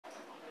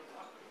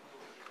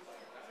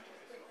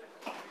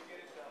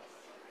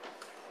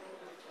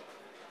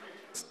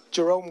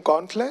Jerome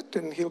GAUNTLETT,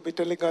 and he'll be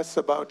telling us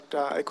about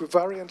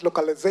equivariant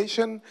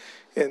localization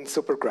in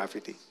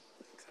supergravity.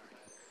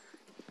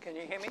 Can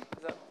you hear me?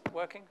 Is that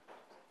working?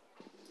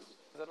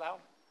 Is it loud?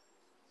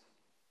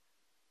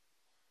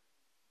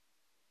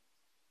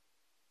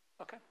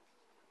 Okay.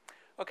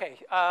 Okay,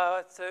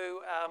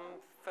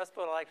 first of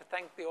all, I'd like to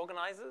thank the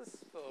organizers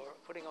for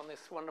putting on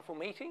this wonderful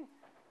meeting.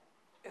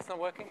 It's not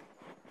working?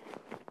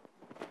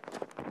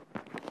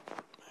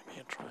 Maybe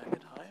I'll try a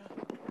bit higher.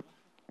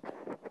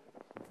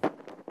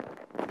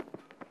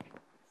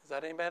 Is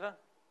that any better?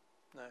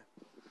 No.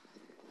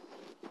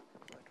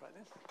 Can I try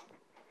this?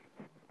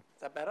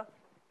 Is that better?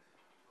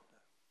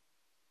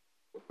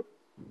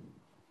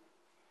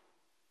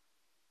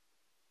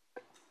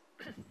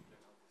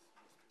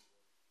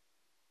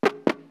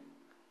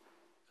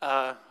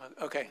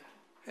 Okay.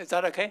 Is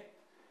that okay?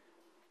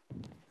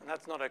 And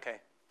that's not okay.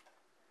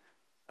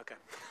 Okay.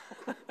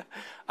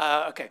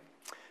 Okay.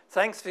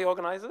 Thanks to the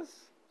organizers,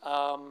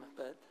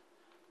 but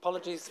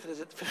apologies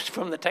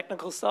from the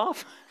technical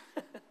staff.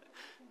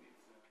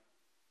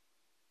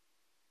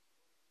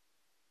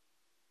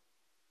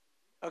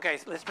 Okay,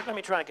 so let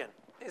me try again.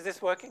 Is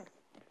this working?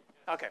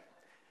 Okay.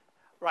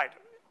 Right.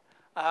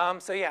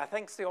 So yeah,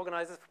 thanks to the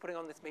organizers for putting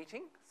on this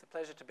meeting. It's a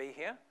pleasure to be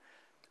here.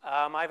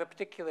 I have a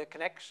particular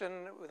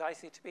connection with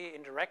ICTB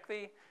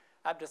indirectly.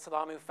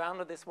 Abdus-Salam, who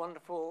founded this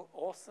wonderful,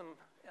 awesome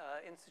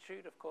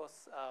institute, of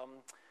course,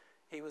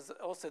 he was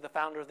also the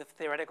founder of the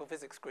theoretical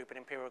physics group at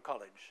Imperial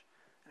College.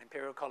 And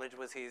Imperial College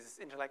was his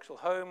intellectual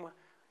home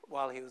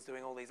while he was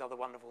doing all these other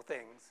wonderful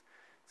things.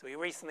 So we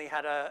recently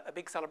had a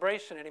big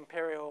celebration at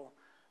Imperial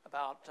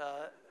about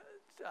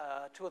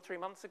 2 or 3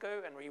 months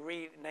ago, and we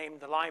renamed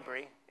the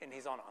library in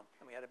his honor.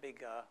 And we had a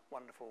big,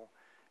 wonderful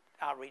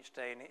outreach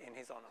day in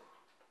his honor.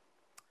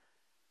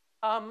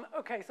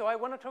 Okay, so I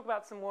want to talk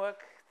about some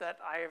work that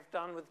I have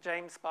done with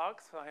James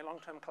Sparks, my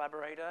long-term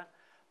collaborator,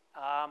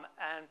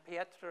 and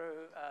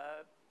Pietro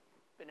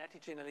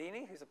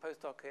Benetti-Ginellini, who's a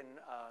postdoc in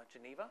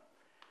Geneva.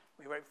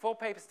 We wrote 4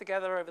 papers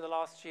together over the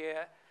last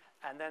year,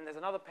 and then there's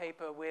another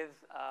paper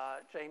with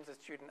James's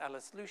student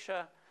Alice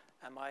Lucia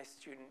and my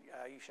student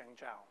Yusheng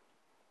Zhao.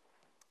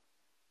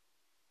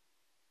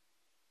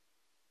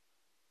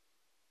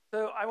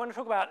 So I want to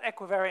talk about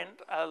equivariant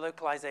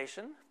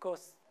localization. Of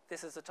course,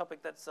 this is a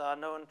topic that's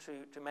known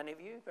to many of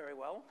you very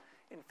well.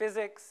 In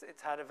physics,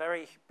 it's had a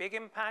very big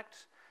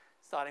impact,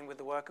 starting with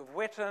the work of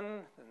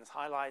Witten, and this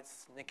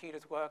highlights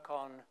Nikita's work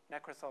on,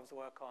 Nekrasov's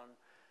work on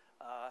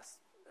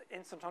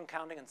instanton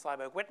counting and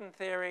Seiberg-Witten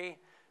theory,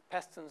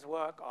 Peston's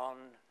work on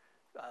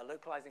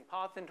localizing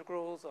path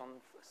integrals,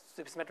 on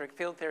supersymmetric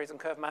field theories and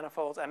curved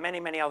manifolds, and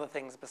many, many other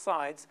things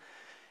besides.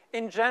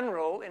 In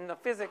general, in the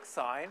physics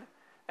side,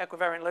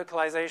 equivariant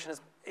localization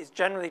is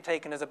generally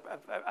taken as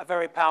a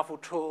very powerful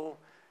tool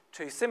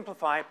to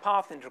simplify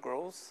path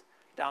integrals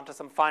down to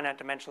some finite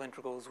dimensional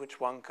integrals, which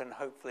one can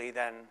hopefully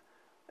then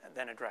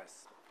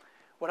address.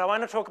 What I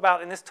want to talk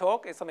about in this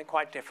talk is something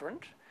quite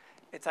different.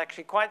 It's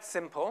actually quite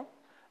simple.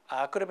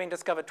 Could have been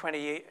discovered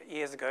 20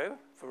 years ago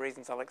for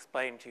reasons I'll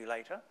explain to you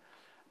later.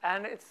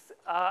 And it's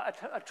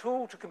a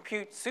tool to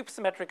compute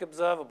supersymmetric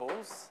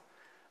observables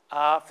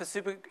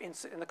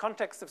in the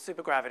context of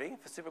supergravity,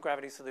 for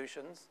supergravity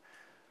solutions,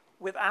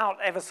 without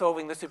ever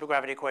solving the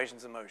supergravity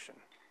equations of motion.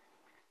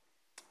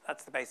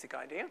 That's the basic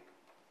idea.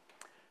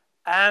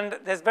 And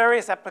there's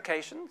various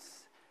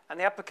applications. And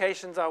the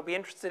applications I'll be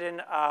interested in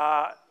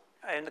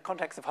the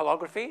context of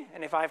holography.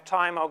 And if I have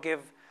time, I'll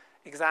give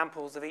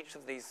examples of each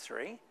of these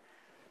 3.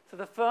 So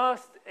the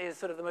first is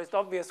sort of the most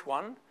obvious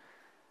one.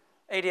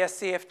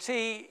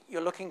 ADS-CFT,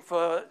 you're looking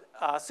for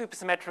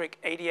supersymmetric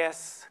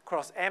ADS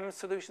cross M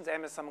solutions.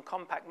 M is some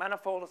compact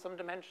manifold of some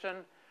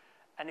dimension.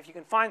 And if you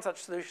can find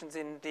such solutions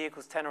in D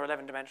equals 10 or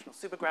 11 dimensional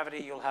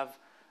supergravity, you'll have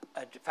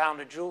found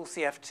a dual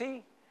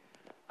CFT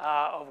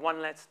of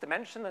 1 less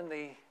dimension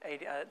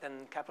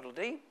than capital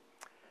D.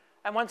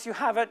 And once you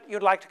have it,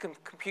 you'd like to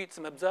compute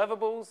some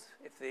observables.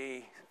 If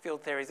the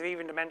field theory is of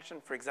even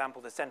dimension, for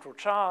example, the central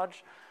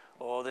charge,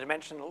 or the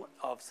dimension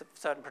of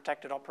certain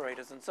protected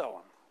operators, and so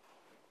on.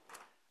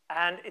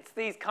 And it's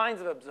these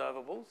kinds of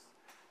observables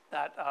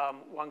that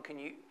one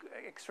can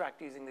extract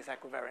using this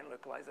equivariant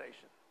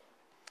localization.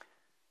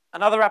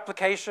 Another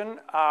application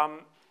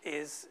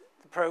is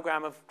the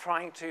program of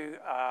trying to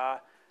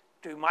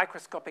do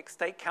microscopic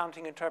state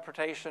counting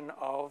interpretation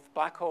of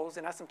black holes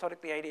in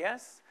asymptotically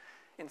ADS.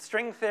 In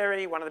string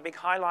theory, one of the big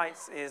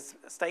highlights is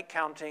state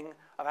counting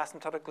of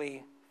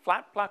asymptotically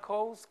flat black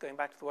holes, going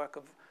back to the work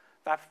of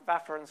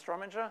Waffer and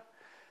Strominger.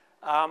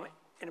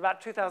 In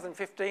about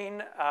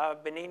 2015,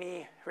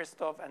 Benini,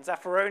 Hristov, and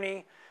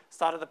Zaffaroni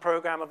started the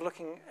program of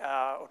looking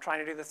or trying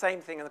to do the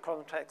same thing in the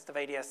context of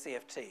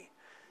ADS-CFT.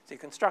 So you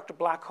construct a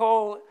black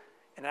hole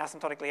in an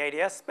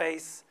asymptotically ADS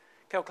space,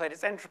 calculate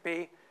its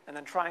entropy, and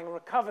then try and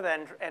recover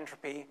the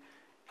entropy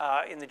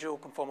in the dual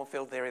conformal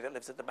field theory that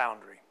lives at the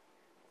boundary.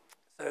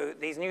 So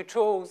these new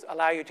tools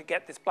allow you to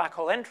get this black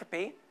hole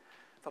entropy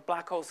for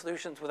black hole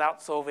solutions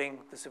without solving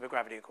the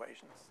supergravity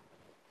equations.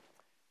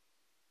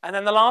 And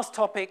then the last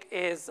topic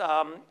is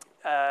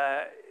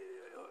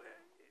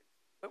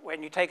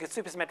when you take a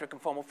supersymmetric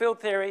conformal field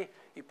theory,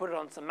 you put it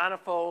on some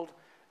manifold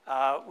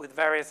with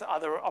various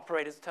other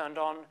operators turned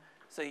on,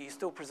 so you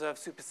still preserve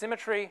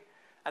supersymmetry,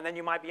 and then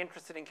you might be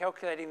interested in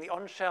calculating the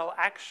on-shell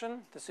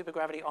action, the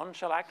supergravity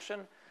on-shell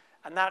action,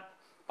 and that,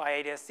 by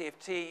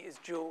ADS-CFT, is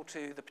dual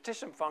to the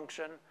partition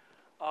function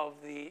of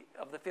the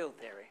field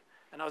theory.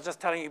 And I was just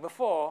telling you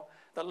before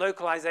that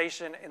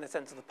localization, in the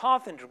sense of the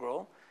path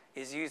integral,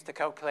 is used to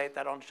calculate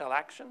that on-shell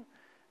action,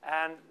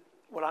 and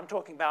what I'm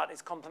talking about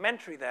is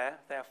complementary there,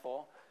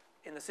 therefore,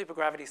 in the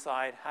supergravity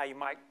side, how you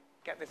might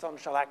get this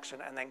on-shell action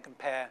and then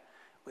compare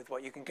with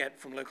what you can get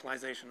from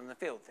localization in the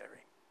field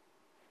theory.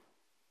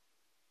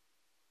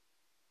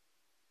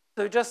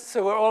 So just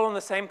so we're all on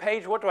the same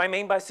page, what do I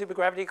mean by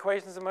supergravity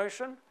equations of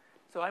motion?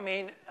 So I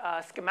mean,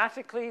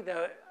 schematically,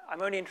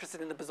 I'm only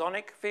interested in the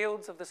bosonic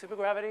fields of the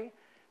supergravity.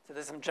 So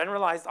there's some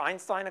generalized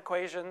Einstein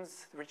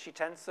equations. The Ricci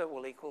tensor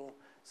will equal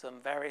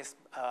some various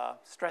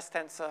stress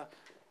tensor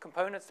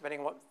components,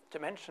 depending on what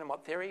dimension and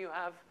what theory you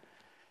have.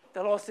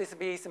 There'll also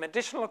be some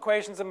additional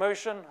equations of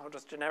motion. I'll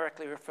just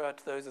generically refer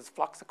to those as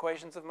flux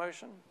equations of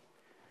motion.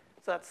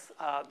 So that's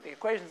the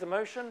equations of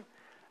motion.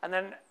 And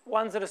then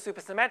ones that are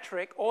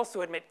supersymmetric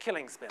also admit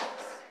killing spinners.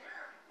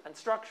 And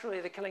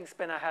structurally, the killing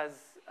spinner has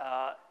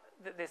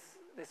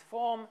this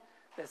form.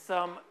 There's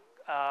some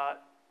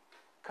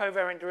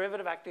covariant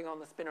derivative acting on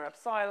the spinner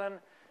epsilon.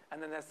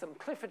 And then there's some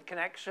Clifford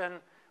connection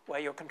where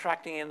you're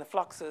contracting in the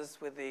fluxes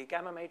with the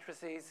gamma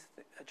matrices,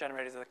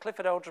 generators of the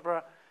Clifford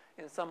algebra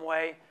in some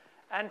way.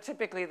 And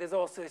typically, there's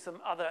also some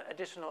other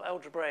additional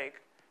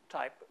algebraic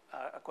type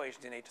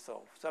equations you need to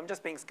solve. So I'm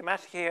just being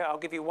schematic here. I'll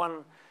give you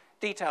one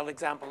detailed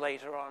example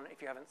later on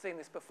if you haven't seen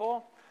this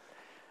before.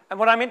 And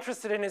what I'm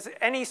interested in is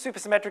any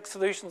supersymmetric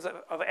solutions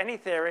of any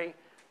theory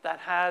that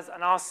has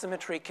an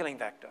R-symmetry killing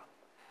vector.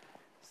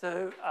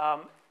 So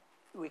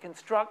we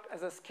construct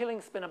as a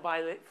killing spinner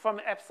from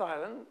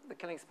epsilon, the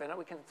killing spinner,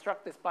 we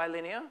construct this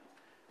bilinear.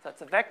 So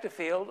that's a vector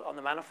field on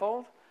the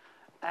manifold.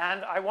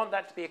 And I want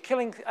that to be a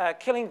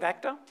killing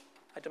vector.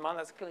 I demand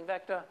that's a killing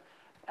vector.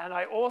 And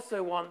I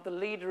also want the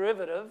Lie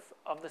derivative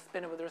of the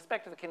spinner with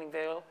respect to the killing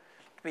veil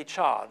to be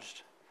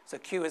charged. So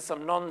Q is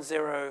some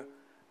non-zero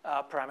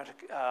parameter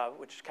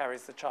which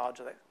carries the charge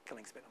of the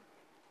killing spinner.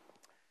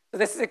 So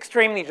this is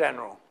extremely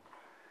general.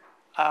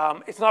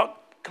 It's not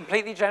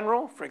completely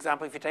general. For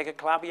example, if you take a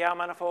Calabi-Yau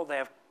manifold, they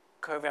have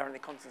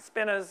covariantly constant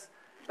spinners,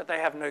 but they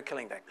have no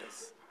killing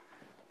vectors.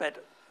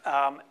 But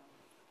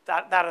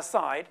that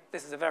aside,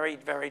 this is a very,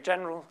 very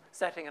general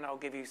setting, and I'll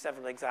give you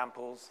several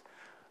examples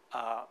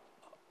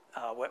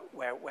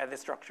where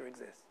this structure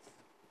exists.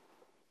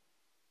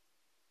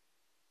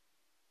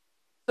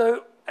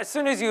 So as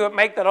soon as you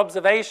make that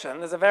observation,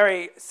 there's a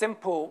very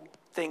simple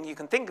thing you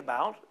can think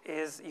about,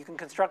 is you can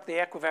construct the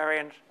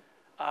equivariant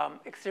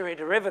exterior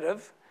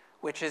derivative,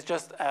 which is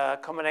just a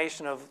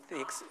combination of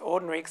the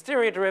ordinary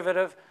exterior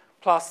derivative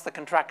plus the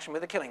contraction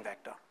with the killing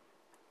vector.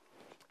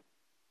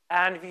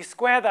 And if you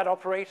square that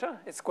operator,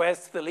 it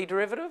squares to the Lie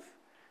derivative.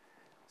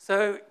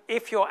 So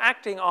if you're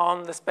acting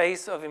on the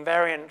space of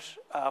invariant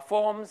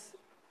forms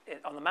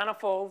on the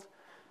manifold,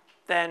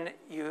 then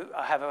you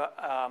have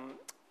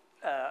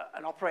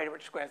an operator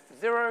which squares to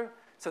 0.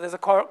 So there's a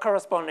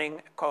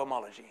corresponding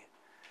cohomology.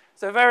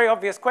 So a very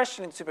obvious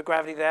question in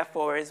supergravity,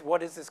 therefore, is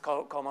what is this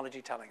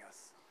cohomology telling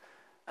us?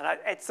 And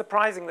it's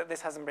surprising that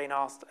this hasn't been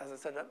asked, as I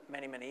said,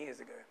 many, many years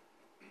ago.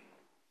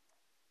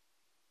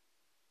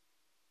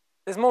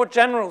 There's more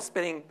general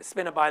spinner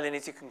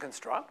bilinears you can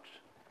construct.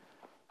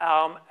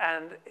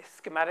 And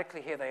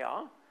schematically, here they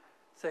are.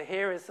 So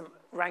here is some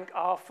rank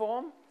R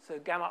form. So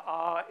gamma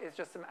R is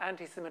just some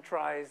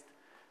anti-symmetrized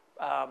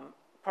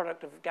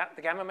product of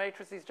the gamma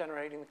matrices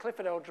generating the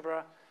Clifford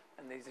algebra.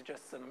 And these are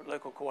just some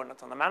local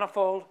coordinates on the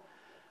manifold.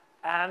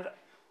 And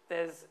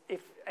there's,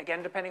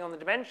 again, depending on the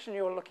dimension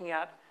you're looking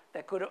at,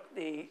 there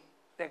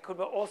could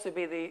also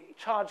be the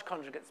charge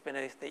conjugate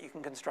spinner that you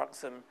can construct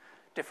some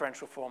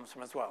differential forms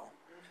from as well.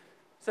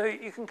 So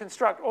you can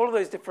construct all of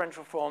those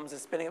differential forms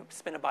as spinner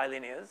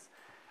bilinears.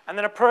 And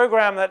then a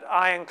program that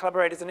I and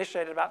collaborators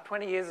initiated about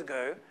 20 years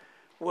ago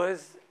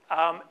was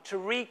to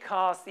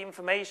recast the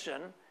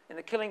information in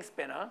the killing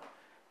spinner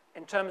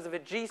in terms of a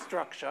G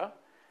structure,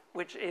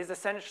 which is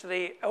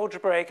essentially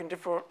algebraic and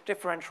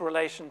differential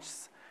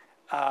relations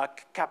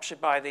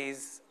captured by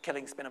these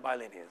killing spinner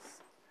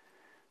bilinears.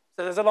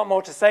 So there's a lot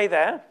more to say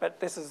there,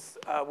 but this is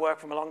work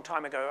from a long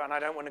time ago, and I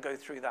don't want to go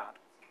through that.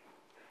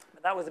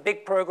 But that was a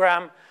big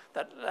program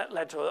that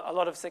led to a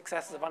lot of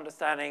successes of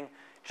understanding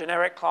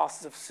generic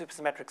classes of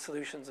supersymmetric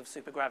solutions of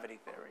supergravity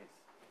theories.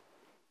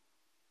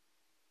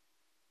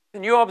 The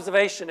new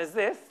observation is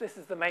this. This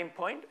is the main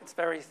point. It's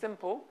very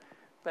simple,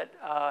 but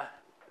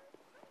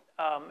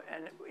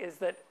and is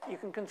that you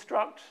can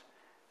construct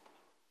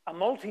a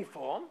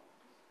multiform.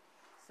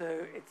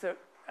 So it's a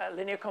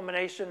linear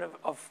combination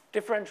of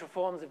differential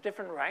forms of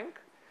different rank,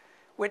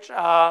 which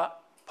are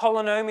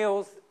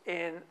polynomials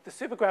in the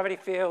supergravity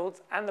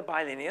fields and the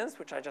bilinears,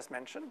 which I just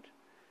mentioned,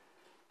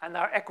 and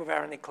they're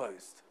equivariantly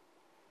closed.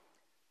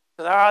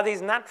 So there are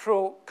these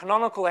natural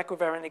canonical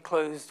equivariantly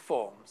closed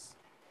forms.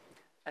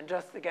 And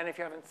just, again, if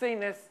you haven't seen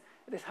this,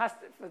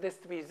 for this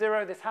to be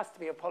 0, this has to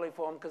be a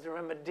polyform, because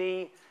remember,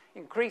 D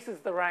increases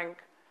the rank.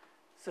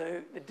 So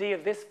the D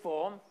of this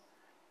form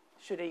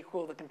should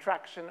equal the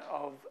contraction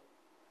of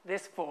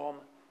this form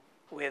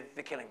with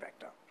the killing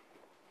vector.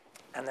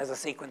 And there's a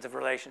sequence of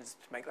relations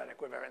to make that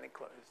equivariantly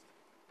closed.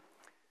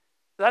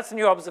 So that's a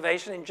new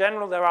observation. In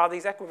general, there are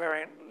these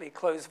equivariantly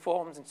closed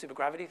forms in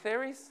supergravity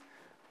theories.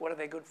 What are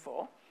they good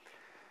for?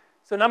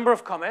 So a number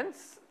of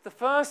comments. The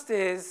first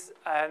is,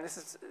 and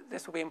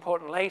this will be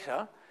important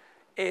later,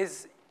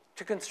 is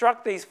to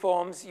construct these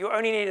forms, you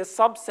only need a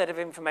subset of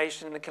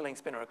information in the killing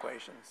spinor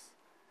equations.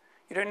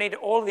 You don't need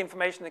all of the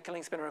information in the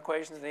killing spinor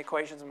equations and the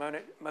equations of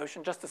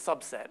motion, just a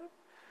subset.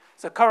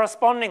 So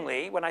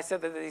correspondingly, when I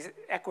said that these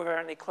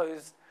equivariantly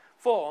closed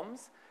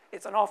forms,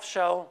 it's an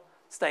off-shell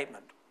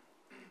statement.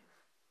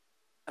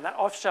 And that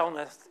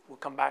off-shellness will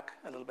come back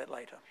a little bit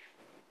later.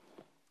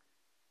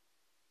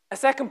 A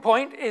second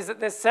point is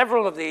that there's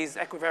several of these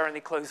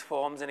equivariantly closed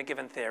forms in a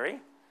given theory.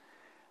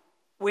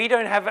 We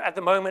don't have, at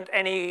the moment,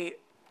 any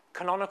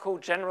canonical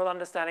general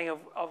understanding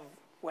of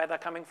where they're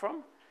coming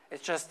from.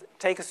 It's just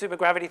take a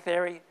supergravity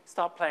theory,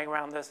 start playing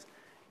around this,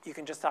 you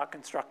can just start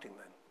constructing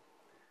them.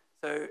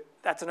 So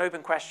that's an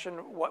open question,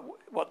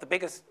 what the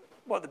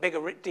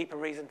bigger, deeper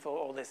reason for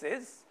all this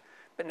is.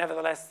 But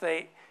nevertheless,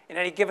 in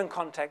any given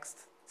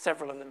context,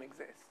 several of them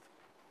exist.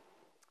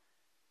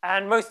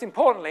 And most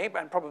importantly,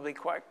 and probably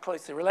quite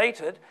closely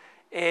related,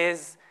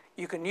 is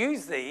you can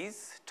use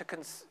these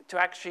to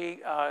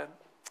actually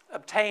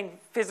obtain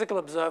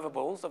physical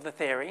observables of the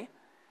theory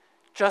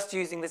just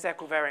using this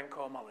equivariant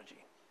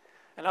cohomology.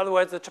 In other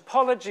words, the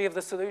topology of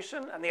the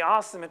solution and the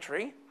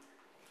R-symmetry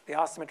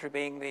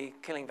being the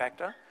killing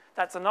vector,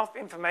 that's enough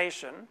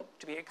information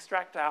to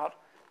extract out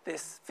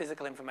this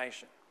physical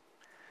information,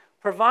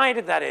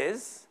 provided that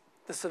is,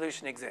 the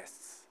solution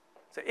exists.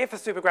 So if a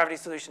supergravity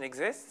solution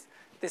exists,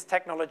 this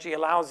technology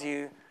allows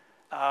you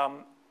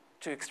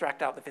to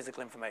extract out the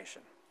physical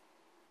information.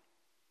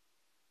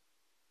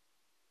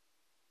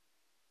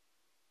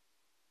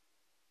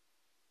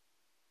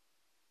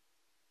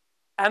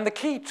 And the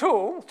key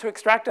tool to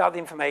extract out the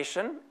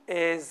information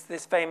is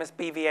this famous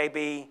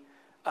BVAB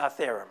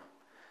theorem.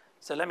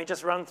 So let me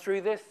just run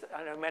through this.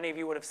 I know many of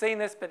you would have seen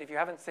this, but if you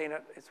haven't seen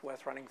it, it's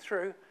worth running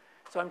through.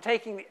 So I'm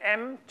taking the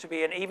M to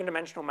be an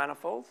even-dimensional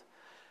manifold,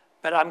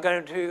 but I'm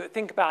going to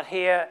think about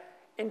here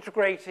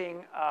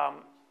integrating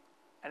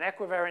an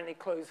equivariantly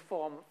closed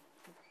form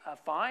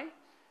phi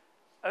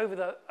over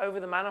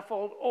the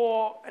manifold,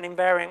 or an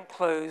invariant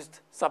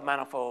closed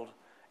submanifold,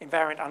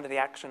 invariant under the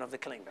action of the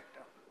killing vector.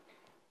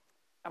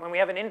 And when we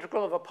have an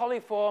integral of a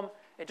polyform,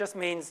 it just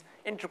means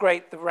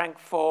integrate the rank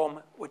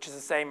form, which is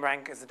the same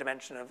rank as the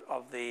dimension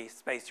of the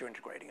space you're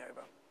integrating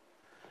over.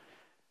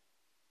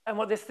 And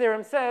what this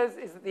theorem says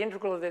is that the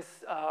integral of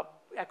this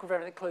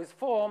equivariantly closed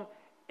form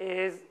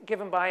is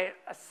given by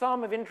a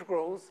sum of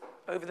integrals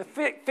over the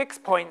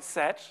fixed point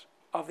set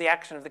of the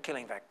action of the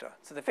killing vector.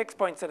 So the fixed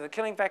point set of the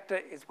killing vector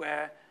is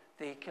where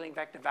the killing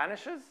vector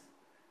vanishes,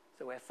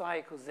 so where psi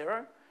equals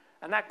 0.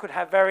 And that could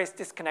have various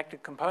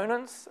disconnected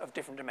components of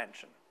different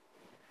dimension.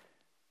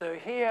 So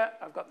here,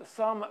 I've got the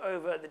sum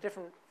over the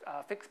different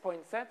fixed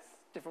point sets,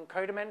 different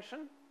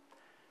codimension.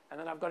 And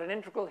then I've got an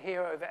integral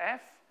here over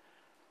f.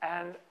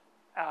 And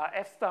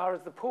f star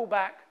is the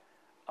pullback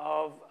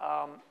of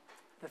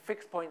the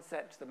fixed point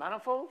set to the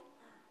manifold.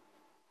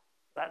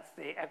 That's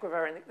the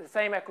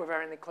same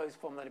equivariantly closed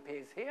form that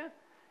appears here,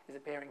 is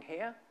appearing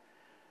here.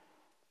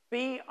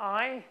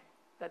 Bi,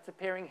 that's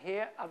appearing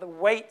here, are the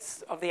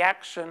weights of the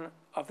action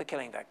of the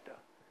killing vector.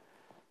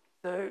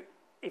 So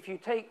if you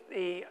take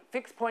the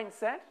fixed point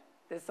set,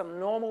 there's some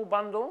normal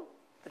bundle,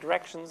 the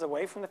directions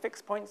away from the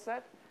fixed point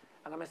set.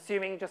 And I'm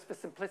assuming, just for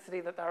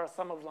simplicity, that there are a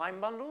sum of line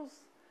bundles.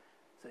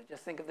 So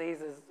just think of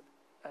these as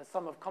a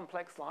sum of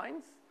complex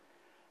lines.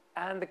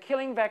 And the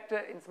killing vector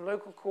in some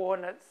local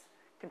coordinates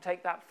can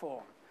take that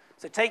form.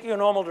 So take your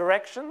normal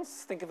directions,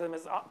 think of them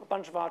as a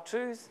bunch of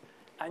R2s,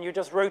 and you're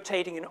just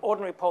rotating in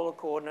ordinary polar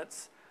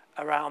coordinates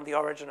around the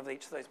origin of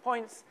each of those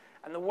points.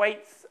 And the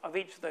weights of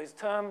each of those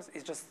terms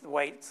is just the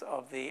weights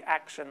of the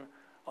action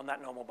on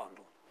that normal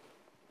bundle.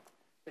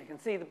 So you can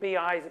see the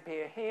BIs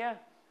appear here,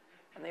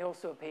 and they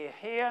also appear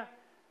here.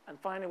 And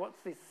finally, what's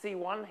this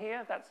C1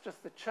 here? That's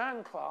just the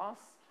Chern class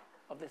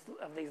of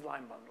these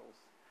line bundles.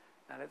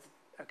 And it's,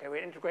 okay,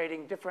 we're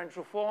integrating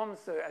differential forms.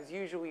 So as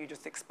usual, you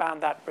just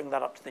expand that, bring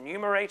that up to the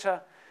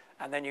numerator,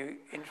 and then you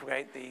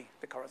integrate the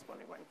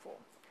corresponding rank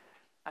form.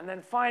 And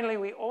then finally,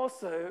 we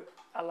also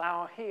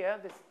allow here,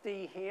 this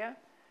D here,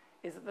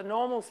 is that the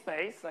normal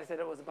space, I said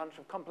it was a bunch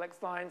of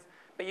complex lines,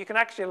 but you can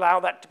actually allow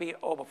that to be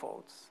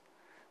orbifolds.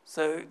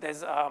 So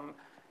there's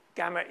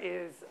gamma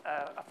is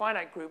a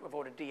finite group of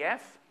order df,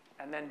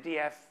 and then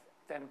df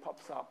then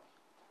pops up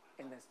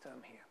in this term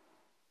here.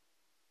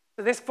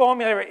 So this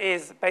formula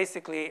is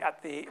basically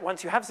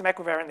once you have some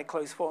equivariantly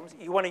closed forms,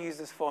 you want to use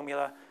this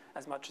formula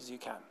as much as you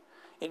can.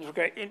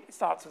 It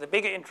starts with a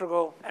bigger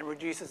integral and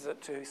reduces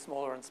it to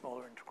smaller and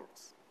smaller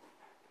integrals.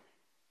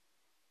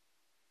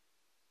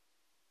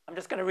 I'm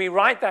just going to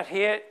rewrite that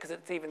here because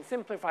it's even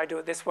simpler if I do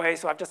it this way.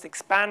 So I've just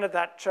expanded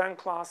that Chern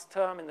class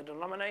term in the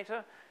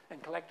denominator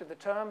and collected the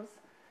terms.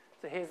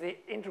 So here's the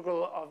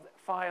integral of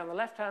phi on the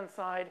left-hand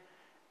side.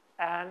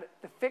 And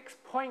the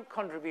fixed point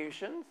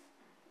contributions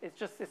is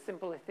just this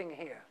simple thing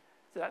here.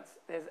 So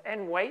there's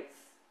n weights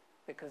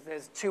because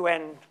there's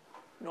 2n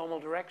normal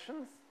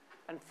directions.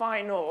 And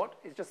phi naught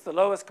is just the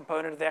lowest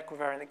component of the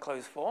equivariantly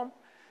closed form.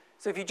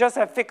 So if you just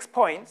have fixed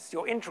points,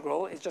 your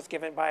integral is just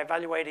given by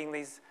evaluating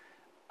these,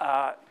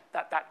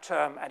 that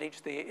term at each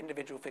of the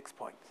individual fixed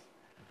points.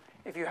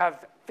 If you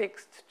have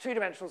fixed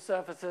two-dimensional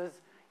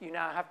surfaces, you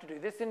now have to do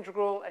this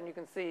integral, and you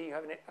can see you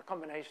have a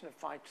combination of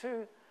phi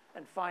 2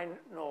 and phi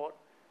naught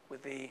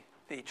with the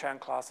Chern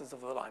classes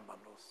of the line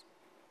bundles.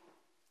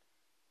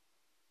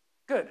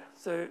 Good,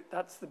 so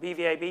that's the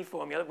BVAB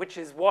formula, which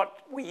is what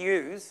we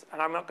use,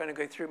 and I'm not going to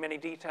go through many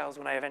details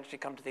when I eventually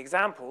come to the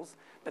examples,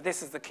 but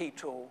this is the key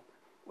tool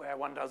where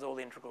one does all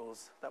the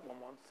integrals that one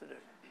wants to do.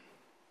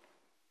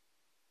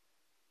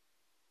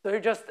 So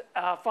just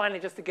finally,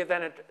 just to give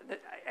then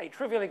a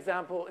trivial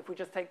example, if we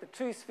just take the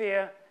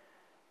two-sphere,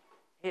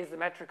 here's the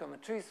metric on the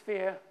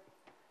two-sphere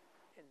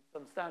in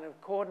some standard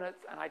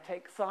coordinates, and I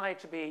take psi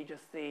to be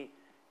just the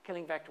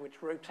Killing vector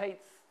which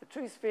rotates the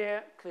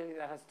two-sphere. Clearly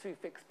that has two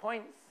fixed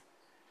points.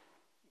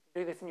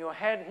 You can do this in your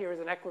head. Here is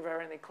an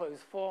equivariantly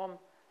closed form.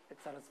 It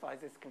satisfies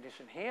this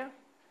condition here.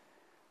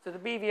 So the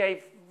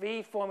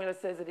BVAV formula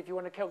says that if you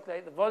want to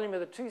calculate the volume of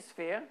the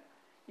two-sphere,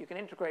 you can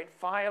integrate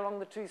phi along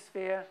the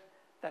two-sphere.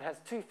 That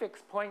has two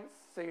fixed points,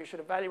 so you should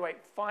evaluate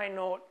phi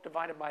naught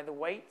divided by the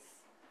weights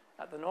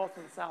at the north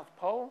and south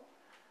pole.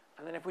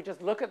 And then if we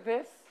just look at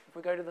this, if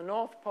we go to the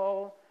north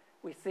pole,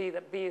 we see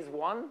that B is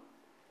 1,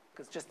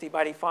 because just d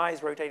by d phi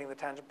is rotating the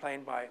tangent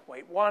plane by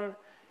weight 1.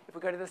 If we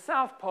go to the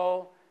south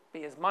pole, B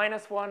is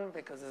 -1,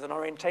 because there's an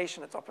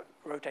orientation that's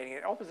rotating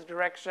in the opposite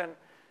direction.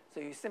 So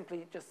you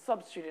simply just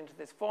substitute into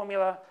this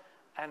formula,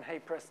 and hey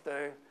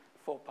presto,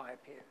 4 pi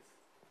appears.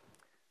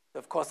 So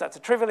of course, that's a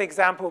trivial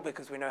example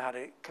because we know how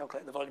to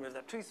calculate the volume of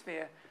that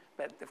two-sphere.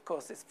 But of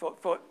course, this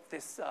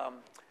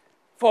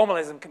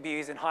formalism can be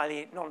used in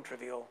highly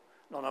non-trivial,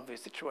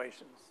 non-obvious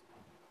situations.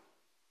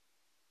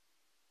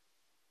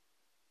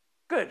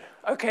 Good.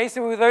 OK,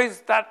 so with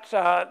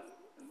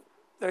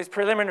those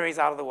preliminaries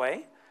out of the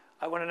way,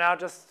 I want to now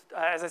just,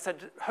 as I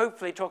said,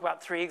 hopefully talk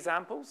about 3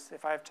 examples,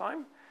 if I have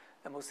time.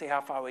 And we'll see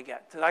how far we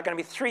get. So there are going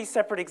to be 3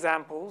 separate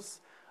examples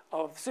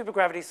of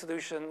supergravity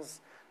solutions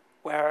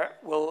where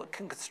we'll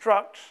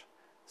construct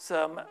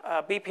some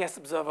BPS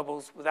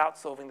observables without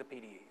solving the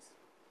PDEs.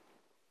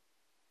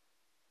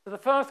 So the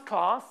first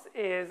class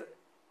is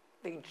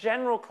the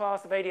general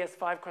class of ADS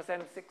 5 cross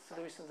M6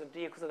 solutions of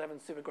D equals 11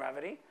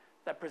 supergravity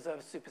that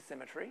preserves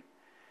supersymmetry.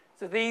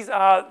 So these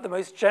are the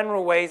most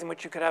general ways in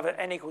which you could have an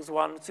n equals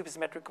 1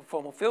 supersymmetric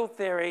conformal field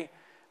theory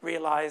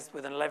realized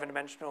with an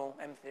 11-dimensional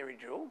M-theory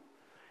dual.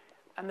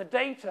 And the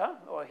data,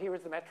 or here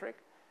is the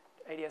metric,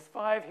 ADS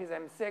 5, here's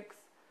M6,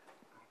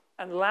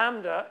 and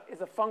lambda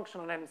is a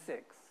function on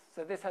M6.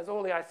 So this has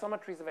all the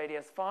isometries of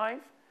ADS 5,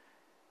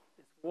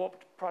 this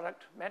warped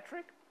product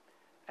metric,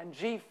 and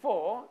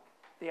G4,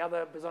 the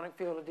other bosonic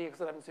field of D equals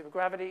 11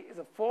 supergravity, is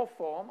a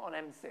 4-form on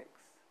M6.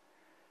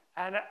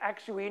 And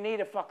actually, we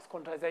need a flux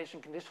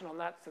quantization condition on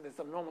that, so there's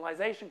some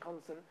normalization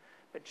constant,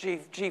 but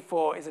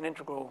G4 is an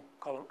integral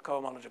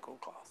cohomological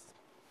class.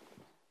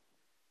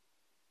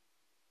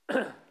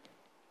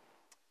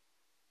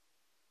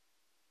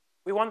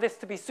 We want this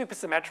to be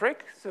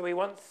supersymmetric, so we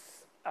want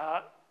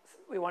the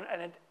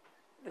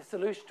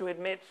solution to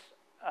admit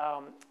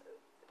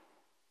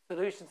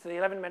solutions to the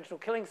 11-dimensional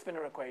killing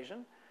spinor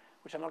equation,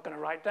 which I'm not going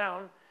to write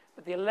down,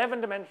 but the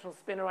 11-dimensional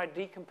spinor I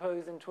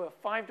decompose into a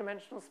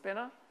 5-dimensional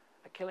spinor,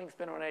 a killing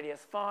spinor on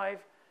ADS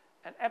 5,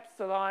 and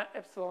epsilon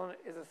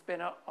is a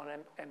spinor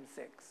on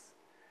M6.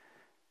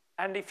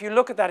 And if you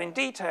look at that in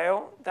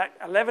detail, that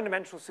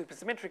 11-dimensional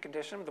supersymmetry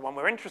condition, the one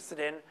we're interested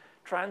in,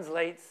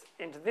 translates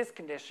into this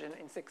condition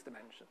in 6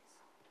 dimensions.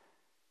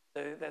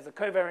 So there's a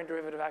covariant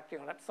derivative acting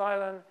on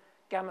epsilon.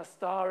 Gamma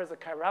star is a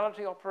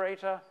chirality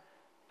operator.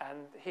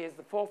 And here's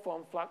the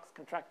 4-form flux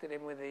contracted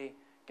in with the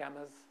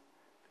gammas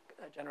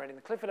generating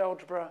the Clifford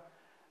algebra.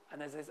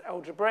 And there's this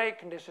algebraic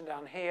condition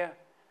down here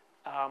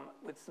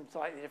with some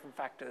slightly different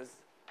factors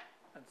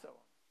and so on.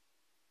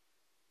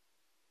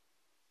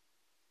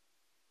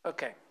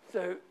 OK,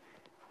 so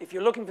if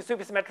you're looking for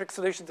supersymmetric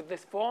solutions of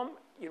this form,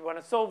 you want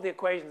to solve the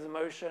equations of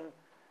motion,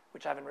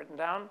 which I haven't written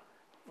down,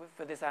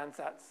 for this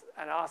ansatz,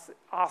 and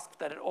ask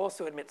that it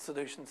also admits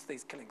solutions to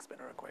these killing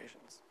spinor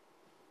equations.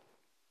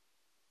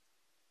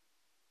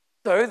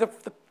 So the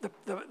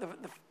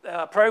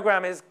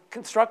program is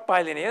construct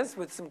bilinears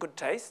with some good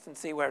taste and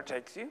see where it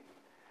takes you.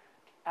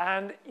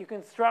 And you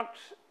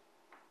construct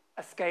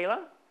a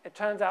scalar. It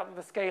turns out that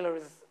the scalar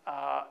is,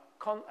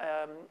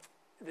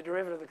 the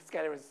derivative of the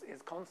scalar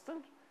is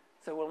constant.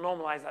 So we'll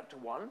normalize that to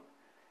 1.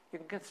 You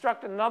can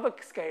construct another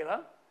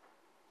scalar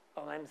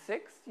on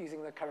M6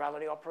 using the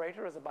chirality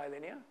operator as a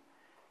bilinear.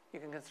 You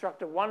can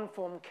construct a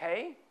 1-form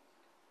K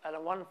and a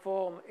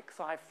 1-form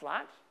Xi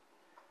flat.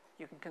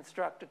 You can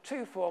construct a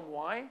 2-form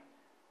Y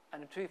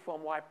and a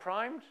 2-form Y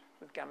primed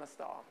with gamma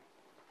star.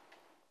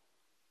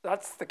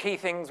 That's the key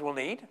things we'll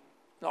need.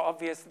 Not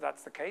obvious that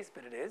that's the case,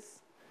 but it is.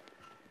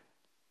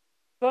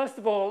 First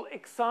of all,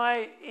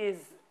 Xi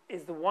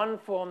is the one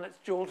form that's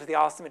dual to the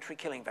R-symmetry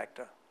killing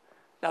vector.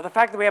 Now, the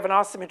fact that we have an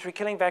R-symmetry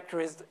killing vector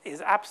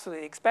is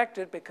absolutely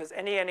expected because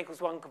any n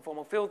equals 1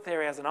 conformal field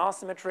theory has an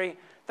R-symmetry.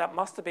 That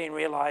must have been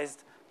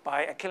realized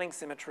by a killing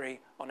symmetry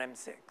on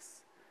M6.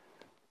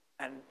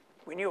 And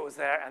we knew it was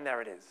there, and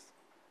there it is.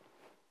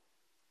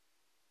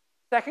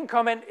 Second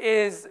comment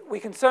is we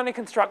can certainly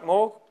construct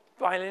more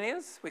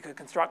bilinears. We could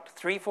construct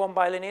 3-form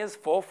bilinears,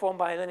 4-form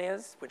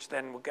bilinears, which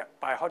then would get,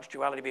 by Hodge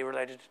duality, be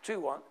related to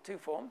 2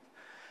 forms.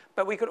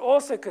 But we could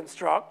also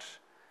construct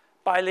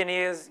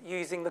bilinears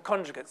using the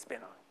conjugate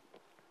spinner.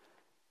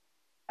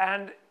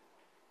 And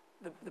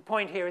the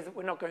point here is that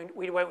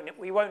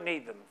we won't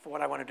need them for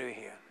what I want to do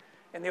here.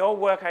 In the old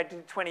work I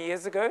did 20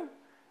 years ago,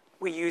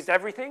 we used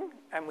everything,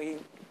 and we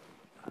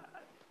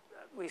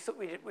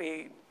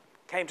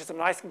came to some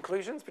nice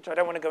conclusions, which I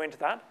don't want to go into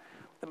that.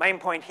 The main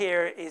point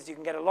here is you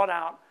can get a lot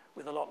out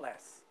with a lot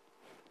less.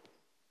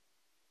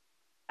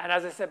 And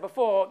as I said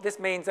before, this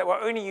means that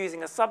we're only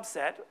using a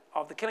subset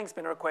of the killing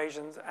spinner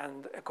equations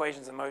and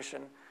equations of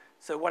motion.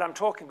 So what I'm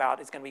talking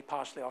about is going to be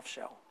partially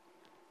off-shell.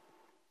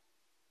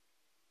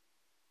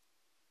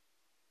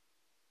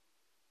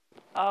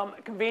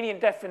 Convenient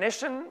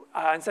definition,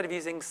 instead of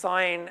using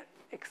sine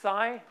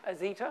xi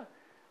as eta,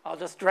 I'll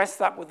just dress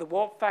that with the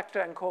warp factor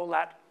and call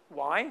that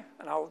y,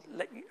 and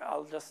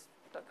that's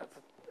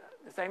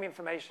the same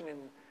information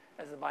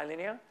as the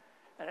bilinear,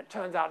 and it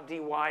turns out dy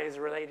is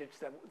related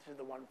to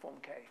the 1 form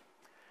k.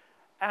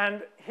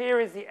 And here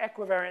is the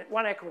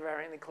one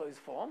equivariantly closed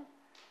form.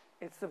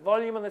 It's the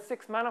volume on the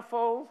 6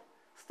 manifold,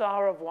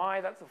 star of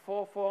y, that's a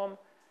 4 form,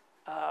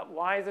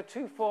 y is a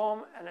 2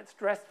 form, and it's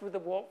dressed with the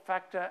warp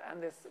factor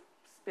and this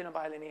spinor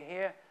bilinear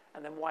here,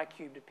 and then y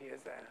cubed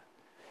appears there.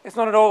 It's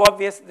not at all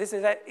obvious this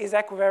is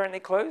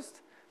equivariantly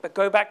closed, but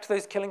go back to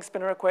those killing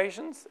spinor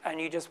equations, and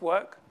you just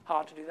work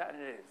hard to do that,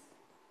 and it is.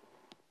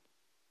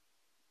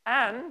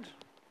 And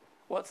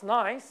what's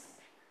nice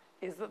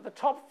is that the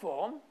top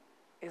form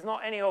is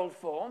not any old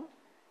form.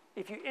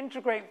 If you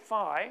integrate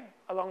phi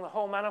along the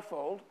whole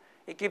manifold,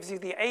 it gives you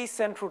the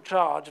acentral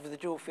charge of the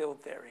dual field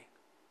theory.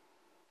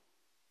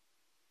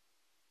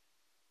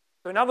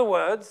 So in other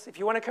words, if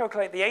you want to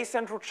calculate the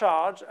acentral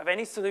charge of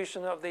any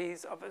solution of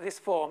this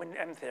form in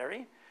M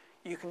theory,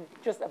 you can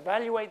just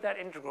evaluate that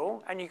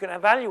integral, and you can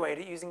evaluate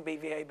it using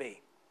BVAB.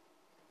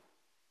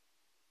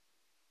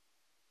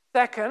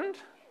 Second,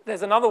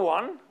 there's another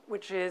one,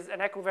 which is an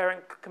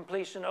equivariant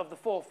completion of the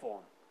 4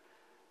 form.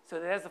 So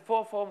there's a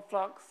 4-form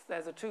flux,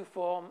 there's a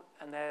 2-form,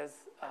 and there's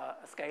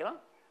a scalar.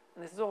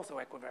 And this is also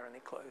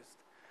equivariantly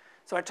closed.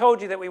 So I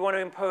told you that we want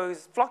to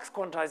impose flux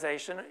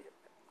quantization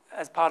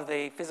as part of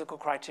the physical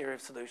criteria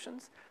of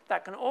solutions.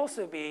 That can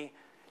also be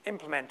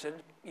implemented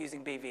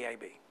using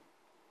BVAB.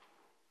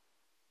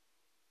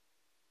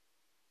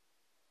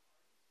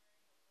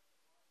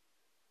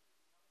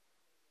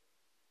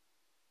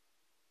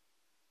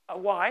 A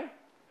y.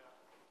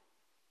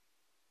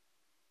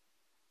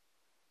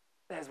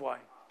 There's y.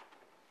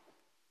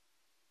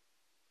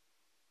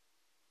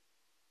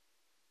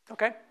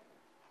 Okay.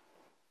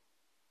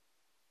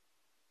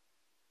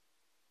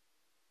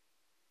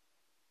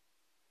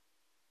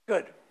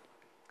 Good.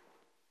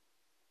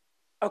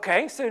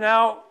 Okay, so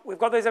now we've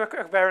got those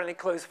equivariantly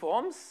closed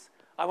forms.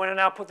 I want to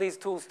now put these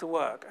tools to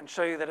work and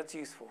show you that it's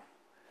useful.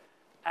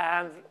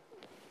 And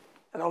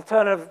an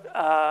alternative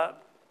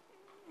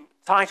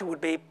title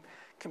would be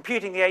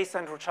computing the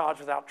acentral charge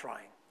without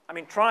trying. I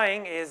mean,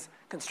 trying is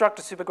construct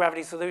a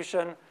supergravity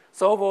solution,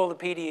 solve all the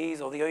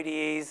PDEs or the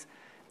ODEs,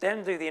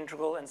 then do the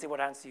integral and see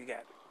what answer you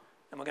get.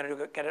 And we're going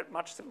to get it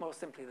much more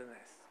simply than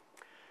this.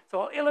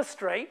 So I'll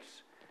illustrate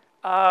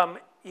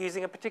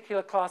using a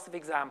particular class of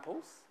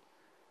examples.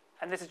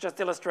 And this is just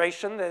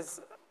illustration. There's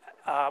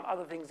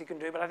other things you can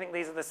do, but I think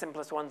these are the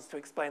simplest ones to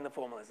explain the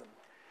formalism.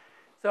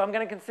 So I'm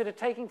going to consider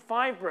taking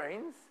 5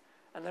 branes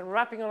and then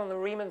wrapping it on the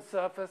Riemann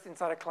surface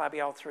inside a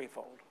Calabi-Yau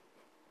threefold.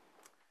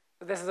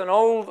 So this is an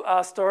old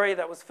story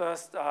that was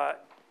first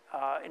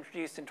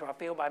introduced into our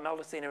field by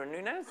Maldacena and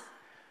Nunes,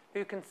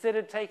 who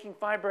considered taking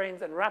 5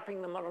 branes and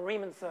wrapping them on a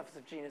Riemann surface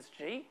of genus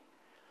G.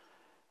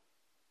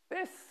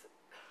 This,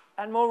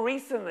 and more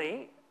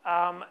recently,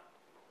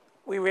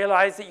 we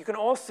realized that you can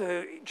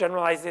also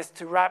generalize this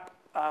to wrap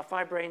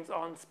 5 branes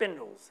on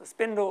spindles. A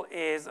spindle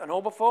is an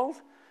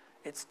orbifold.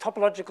 It's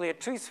topologically a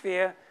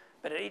 2-sphere,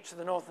 but at each of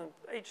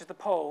the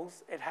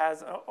poles, it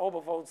has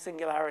orbifold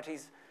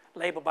singularities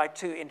labeled by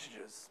 2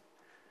 integers.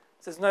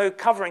 So there's no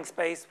covering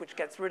space which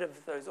gets rid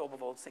of those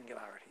orbifold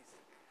singularities.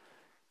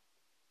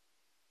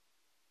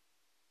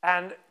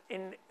 And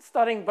in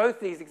studying both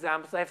these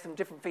examples, they have some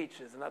different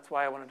features, and that's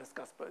why I want to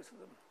discuss both of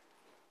them.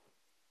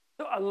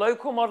 So a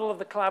local model of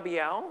the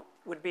Calabi-Yau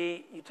would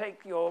be you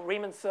take your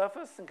Riemann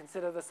surface and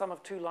consider the sum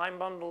of 2 line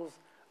bundles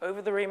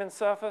over the Riemann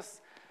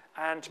surface,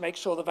 and to make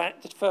sure the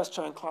first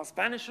Chohan class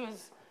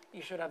vanishes,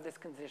 you should have this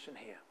condition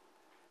here.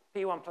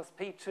 P1 plus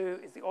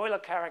P2 is the Euler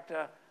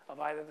character of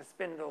either the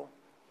spindle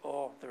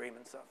or the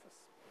Riemann surface.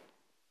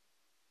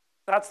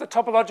 That's the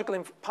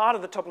topological part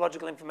of the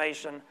topological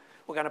information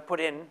we're going to put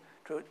in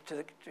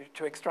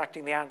to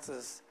extracting the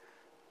answers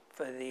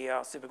for the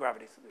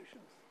supergravity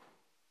solutions.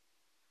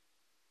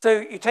 So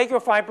you take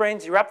your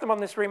fibrines, you wrap them on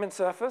this Riemann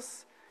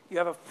surface. You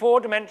have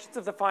 4 dimensions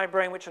of the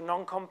fibrine which are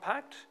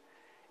non-compact.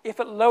 If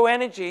at low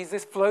energies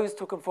this flows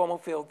to a conformal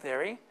field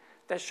theory,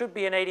 there should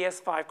be an ADS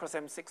 5 cross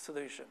M6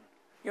 solution.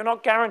 You're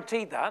not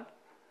guaranteed that,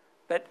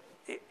 but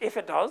if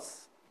it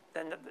does,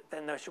 then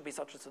there should be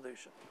such a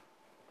solution.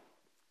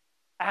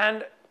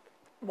 And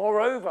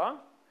moreover,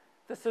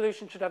 the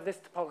solution should have this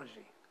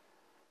topology.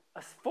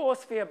 A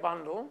 4-sphere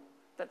bundle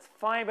that's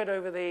fibered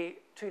over the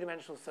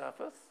 2-dimensional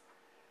surface.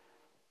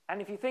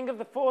 And if you think of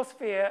the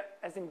 4-sphere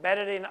as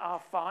embedded in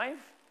R5,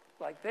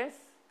 like this,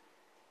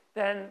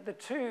 then the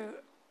 2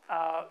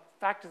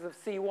 factors of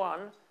C1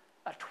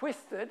 are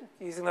twisted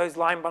using those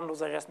line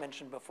bundles I just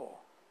mentioned before.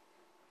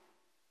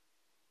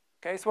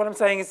 Okay, so what I'm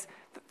saying is,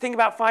 think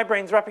about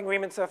fibrines wrapping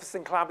Riemann surface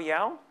in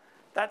Calabi-Yau.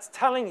 That's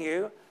telling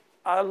you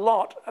a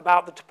lot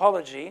about the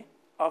topology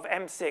of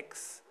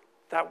M6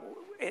 that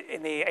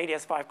in the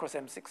ADS 5 cross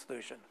M6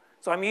 solution.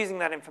 So I'm using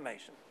that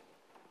information.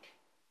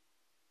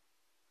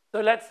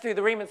 So let's do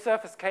the Riemann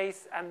surface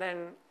case and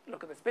then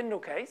look at the spindle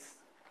case.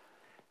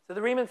 So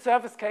the Riemann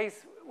surface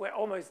case, we're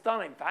almost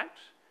done, in fact,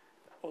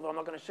 although I'm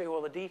not going to show you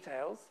all the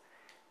details.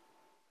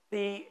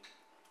 If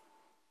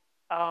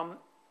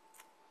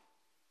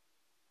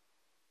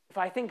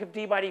I think of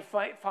d by d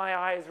phi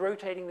I as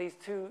rotating these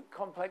 2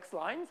 complex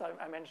lines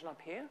I mentioned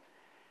up here,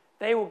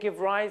 they will give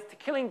rise to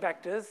Killing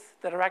vectors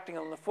that are acting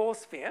on the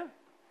 4-sphere.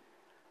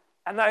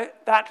 And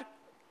that,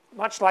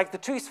 much like the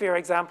 2-sphere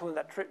example in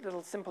that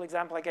little simple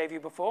example I gave you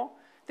before,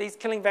 these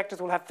Killing vectors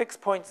will have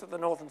fixed points at the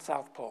north and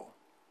south pole.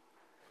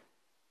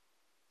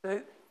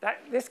 So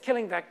this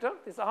Killing vector,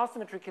 this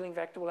R-symmetry Killing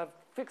vector, will have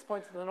fixed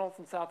points at the north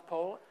and south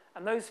pole,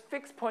 and those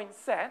fixed point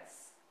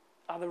sets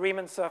are the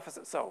Riemann surface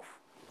itself.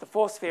 The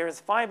 4-sphere is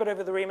fibered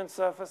over the Riemann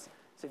surface,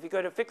 so if you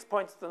go to fixed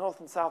points at the north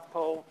and south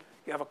pole,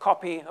 you have a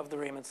copy of the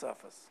Riemann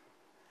surface.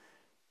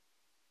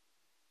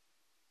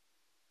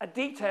 A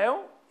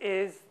detail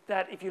is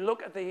that if you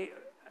look at the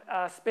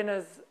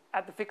spinners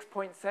at the fixed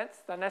point sets,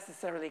 they're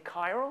necessarily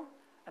chiral,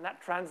 and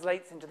that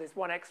translates into this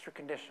one extra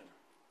condition.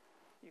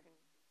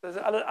 There's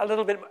a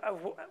little bit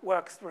of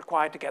work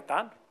required to get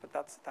that, but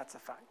that's a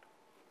fact.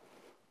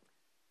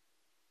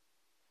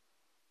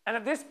 And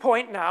at this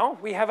point now,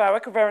 we have our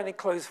equivariantly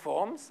closed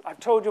forms. I've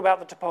told you about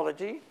the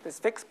topology, there's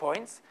fixed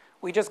points.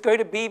 We just go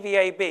to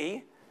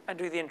BVAB and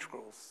do the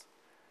integrals.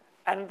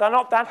 And they're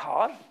not that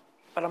hard,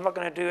 but I'm not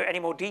going to do any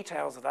more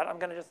details of that. I'm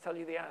going to just tell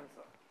you the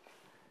answer.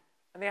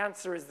 And the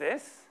answer is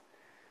this.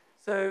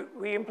 So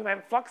we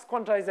implement flux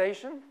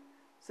quantization.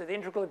 So the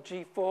integral of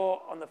G4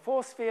 on the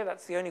 4-sphere,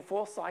 that's the only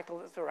 4th cycle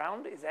that's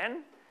around, is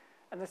n.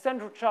 And the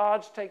central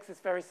charge takes this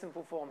very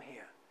simple form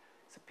here.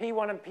 So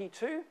P1 and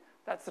P2,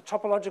 that's the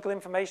topological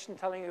information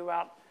telling you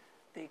about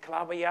the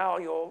Calabi-Yau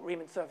your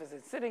Riemann surface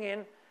is sitting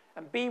in.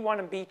 And B1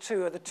 and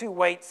B2 are the 2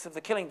 weights of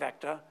the Killing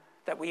vector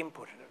that we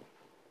inputted.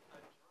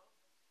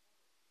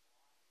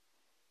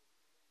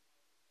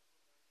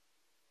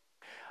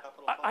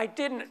 I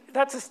didn't.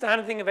 That's a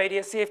standard thing of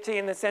ADS-CFT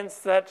in the sense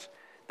that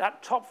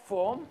that top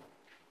form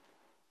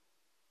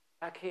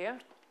back here,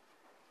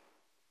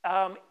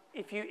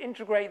 if you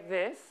integrate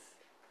this,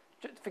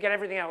 just forget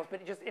everything else,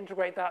 but you just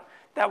integrate that,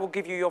 that will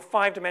give you your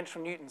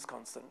 5-dimensional Newton's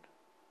constant.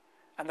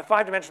 And the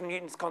 5-dimensional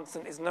Newton's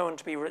constant is known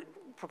to be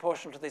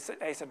proportional to the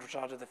acentral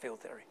charge of the field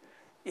theory.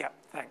 Yeah,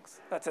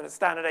 thanks. That's a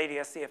standard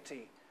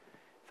ADS-CFT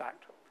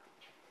fact.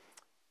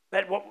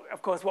 But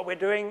of course, what we're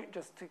doing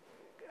just to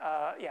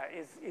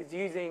is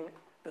using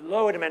the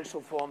lower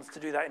dimensional forms to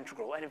do that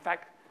integral. And in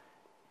fact,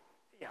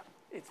 yeah,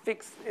 it's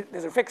fixed.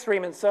 There's a fixed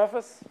Riemann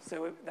surface,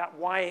 so that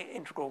y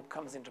integral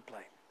comes into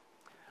play.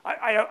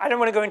 I don't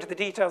want to go into the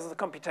details of the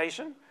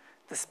computation.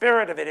 The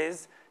spirit of it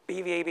is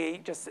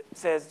BVAB just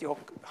says your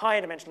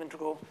higher dimensional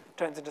integral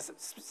turns into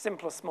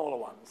simpler, smaller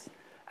ones.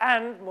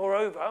 And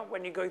moreover,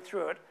 when you go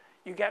through it,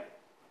 you get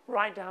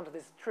right down to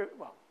this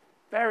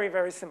very,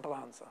 very simple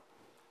answer.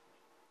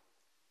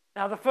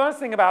 Now, the first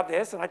thing about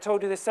this, and I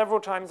told you this several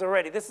times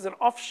already, this is an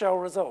off-shell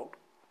result.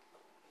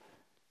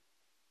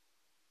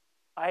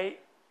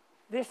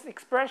 This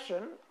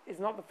expression is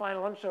not the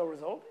final on-shell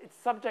result. It's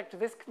subject to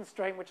this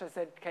constraint, which I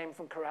said came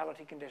from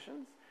chirality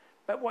conditions.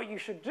 But what you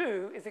should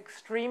do is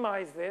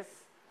extremize this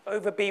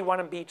over B1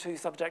 and B2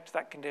 subject to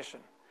that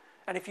condition.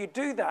 And if you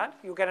do that,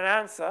 you'll get an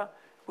answer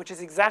which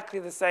is exactly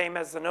the same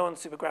as the known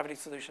supergravity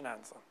solution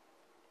answer.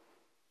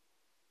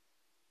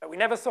 But we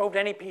never solved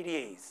any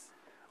PDEs.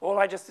 All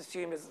I just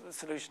assumed is that the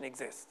solution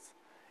exists,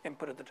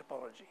 inputted the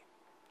topology.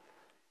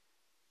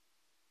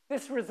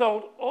 This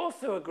result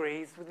also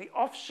agrees with the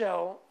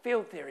off-shell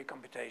field theory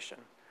computation.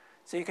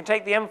 So you can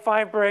take the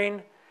M5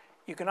 brain,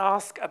 you can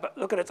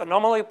look at its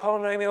anomaly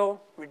polynomial,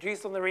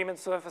 reduce on the Riemann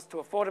surface to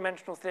a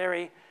 4-dimensional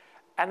theory,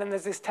 and then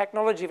there's this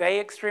technology of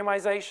A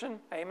extremization,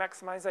 A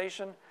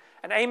maximization.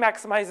 And A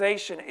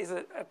maximization is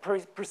a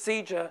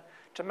procedure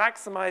to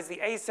maximize the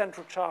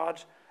acentral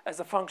charge as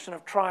a function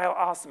of trial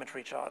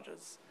R-symmetry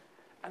charges.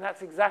 And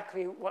that's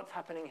exactly what's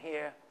happening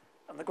here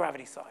on the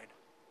gravity side.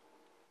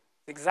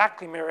 It's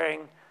exactly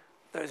mirroring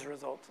those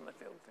results in the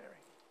field theory.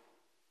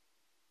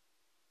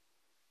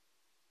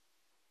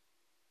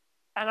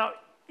 And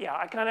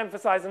I can't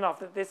emphasize enough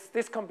that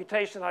this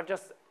computation I've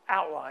just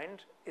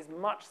outlined is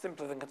much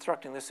simpler than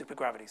constructing the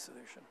supergravity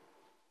solution.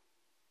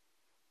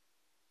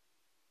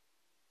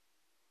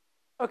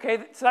 Okay,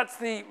 so that's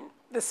the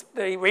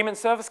Riemann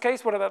surface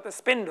case. What about the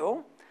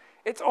spindle?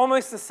 It's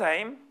almost the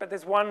same, but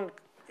there's one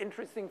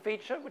interesting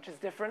feature which is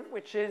different,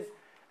 which is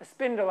a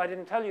spindle. I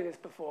didn't tell you this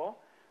before,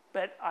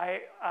 but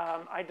I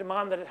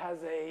demand that it has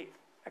a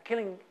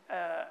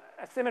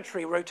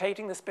symmetry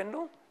rotating the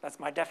spindle. That's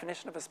my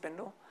definition of a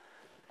spindle.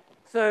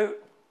 So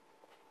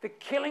the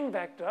killing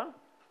vector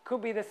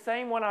could be the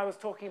same one I was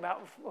talking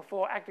about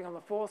before acting on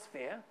the force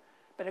sphere,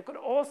 but it could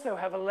also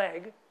have a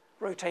leg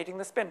rotating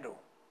the spindle.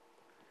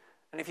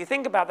 And if you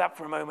think about that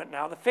for a moment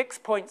now, the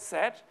fixed point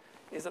set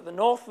is at the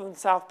north and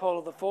south pole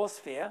of the force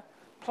sphere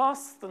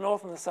plus the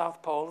north and the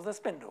south pole of the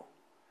spindle.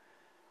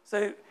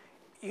 So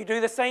you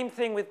do the same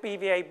thing with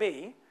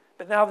BVAB,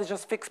 but now there's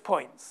just fixed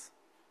points.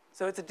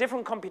 So it's a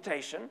different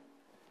computation,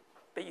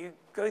 but you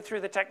go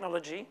through the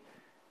technology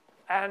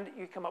and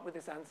you come up with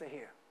this answer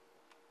here.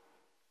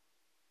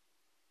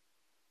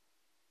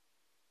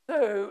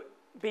 So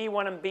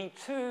B1 and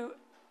B2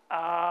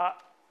 are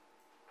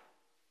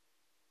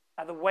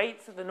the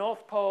weights at the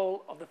north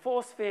pole of the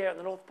force sphere and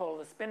the north pole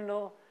of the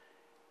spindle,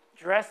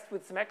 dressed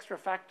with some extra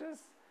factors.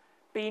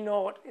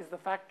 B0 is the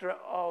factor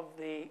of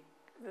the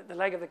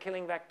leg of the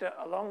killing vector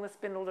along the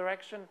spindle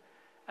direction,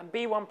 and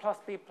B1 plus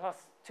B plus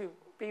 2,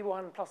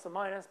 B1 plus or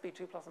minus,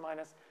 B2 plus or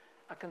minus,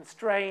 are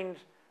constrained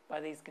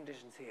by these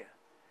conditions here.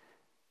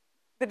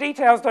 The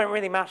details don't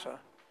really matter.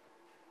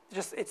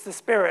 It's the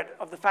spirit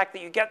of the fact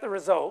that you get the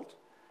result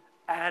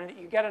and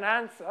you get an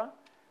answer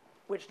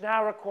which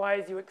now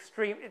requires you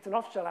it's an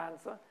off-shell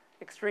answer,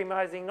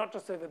 extremizing not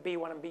just over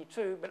B1 and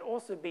B2, but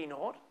also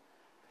B0.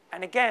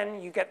 And again,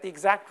 you get the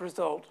exact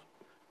result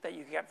that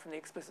you get from the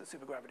explicit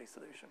supergravity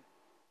solution.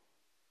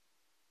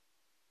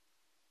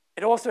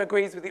 It also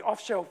agrees with the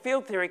off-shell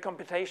field theory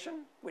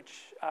computation,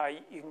 which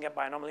you can get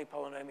by anomaly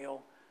polynomial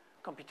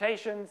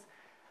computations.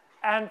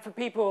 And for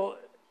people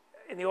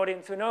in the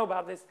audience who know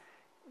about this,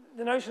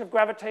 the notion of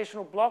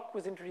gravitational block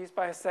was introduced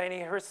by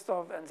Hosseini,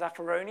 Hristov, and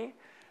Zaffaroni.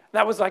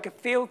 That was like a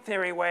field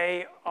theory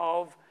way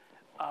of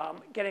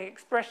getting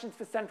expressions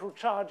for central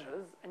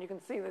charges. And you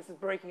can see this is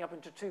breaking up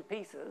into two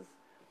pieces,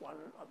 one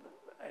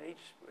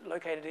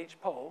located at each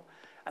pole.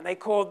 And they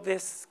called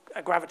this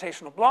a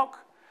gravitational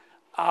block.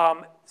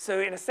 So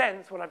in a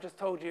sense, what I've just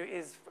told you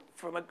is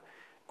from a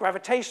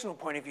gravitational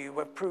point of view,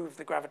 we've proved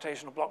the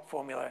gravitational block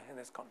formula in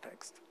this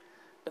context.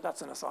 But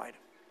that's an aside.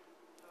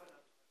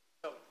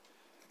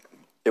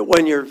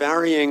 When you're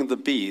varying the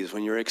B's,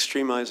 when you're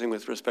extremizing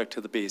with respect to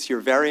the B's,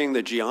 you're varying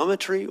the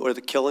geometry or the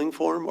killing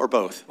form or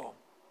both? No,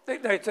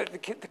 it's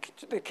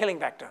the killing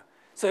vector.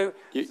 So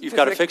you've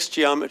got a fixed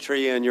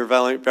geometry and you're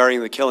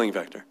varying the killing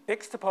vector.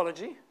 Fixed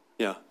topology.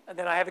 Yeah. And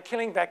then I have a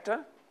killing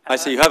vector. I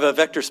see. You have a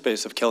vector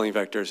space of killing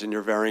vectors and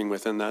you're varying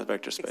within that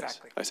vector space.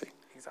 Exactly. I see.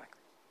 Exactly.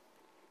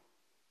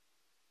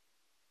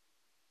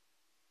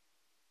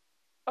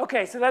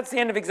 Okay, so that's the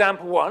end of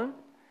example 1.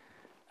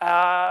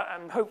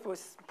 And hope we're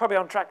probably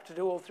on track to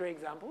do all 3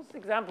 examples.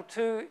 Example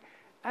 2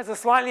 has a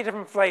slightly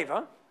different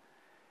flavor.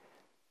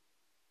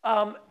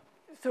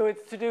 So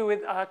it's to do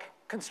with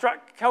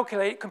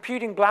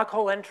computing black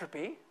hole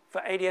entropy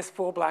for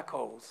ADS4 black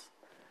holes.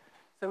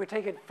 So we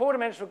take a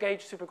 4-dimensional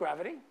gauge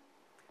supergravity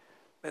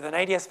with an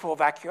ADS4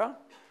 vacua,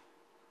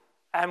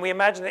 and we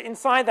imagine that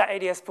inside that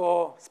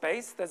ADS4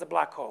 space, there's a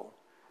black hole.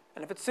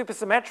 And if it's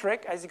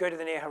supersymmetric, as you go to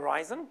the near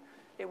horizon,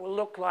 it will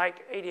look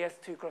like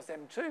ADS2 cross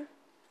M2.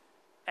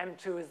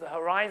 M2 is the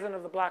horizon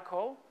of the black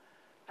hole,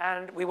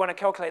 and we want to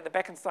calculate the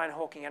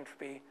Bekenstein-Hawking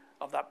entropy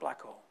of that black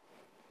hole.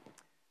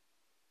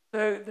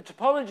 So the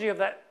topology of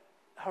that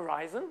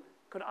horizon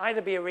could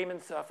either be a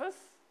Riemann surface,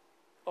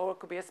 or it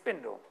could be a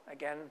spindle.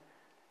 Again,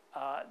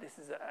 this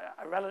is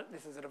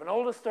sort of an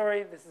older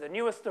story, this is a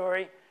newer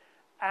story,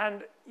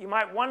 and you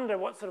might wonder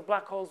what sort of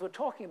black holes we're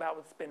talking about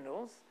with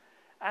spindles.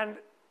 And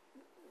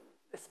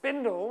the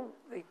spindle,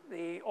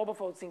 the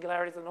orbifold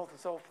singularities of the north and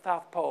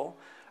south pole,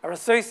 are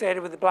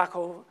associated with the black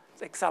hole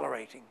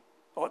accelerating.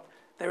 Or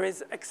there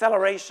is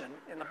acceleration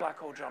in the black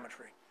hole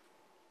geometry.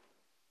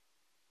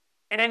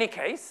 In any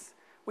case,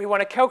 we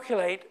want to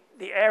calculate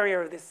the area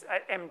of this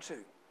at M2.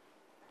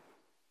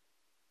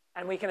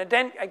 And we can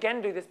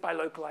again do this by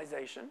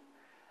localization.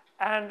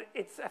 And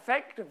it's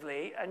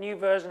effectively a new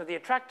version of the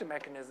attractor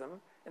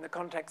mechanism in the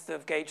context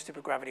of gauge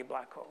supergravity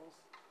black holes.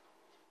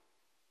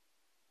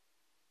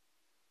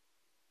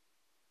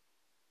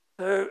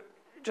 So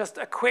just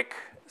a quick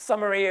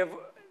summary of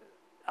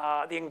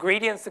the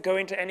ingredients that go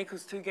into n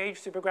equals 2 gauge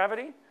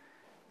supergravity.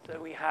 So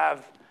we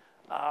have,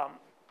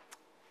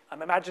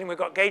 I'm imagining we've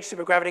got gauge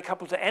supergravity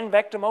coupled to n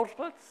vector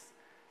multiplets.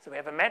 So we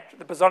have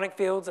the bosonic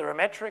fields are a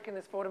metric in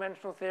this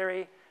 4-dimensional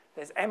theory.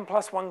 There's m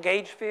plus 1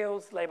 gauge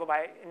fields labeled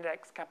by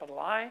index capital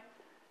I.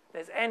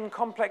 There's n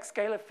complex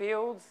scalar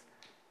fields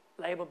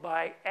labeled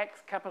by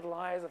x capital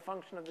I as a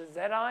function of the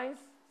zi's.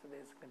 So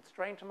there's a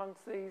constraint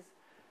amongst these.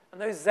 And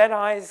those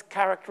zi's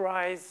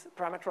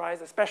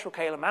parameterize a special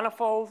Kähler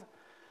manifold,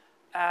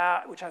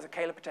 which has a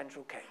Kähler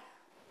potential K.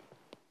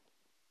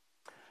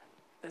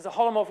 There's a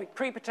holomorphic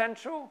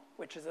prepotential,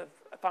 which is a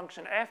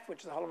function f,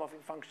 which is a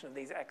holomorphic function of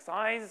these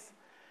xi's.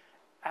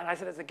 And I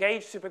said it's a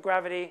gauge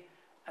supergravity,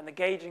 and the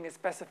gauging is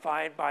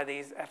specified by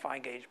these fi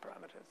gauge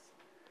parameters.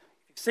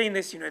 If you've seen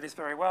this, you know this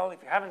very well.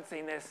 If you haven't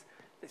seen this,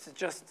 this is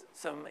just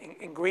some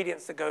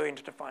ingredients that go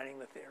into defining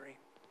the theory.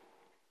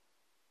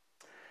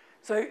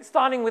 So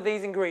starting with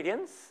these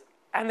ingredients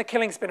and the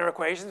killing spinor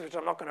equations, which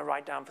I'm not going to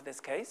write down for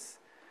this case,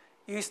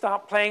 you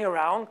start playing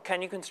around.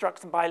 Can you construct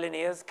some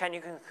bilinears? Can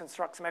you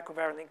construct some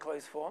equivariantly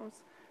closed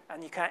forms?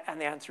 And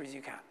the answer is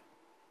you can.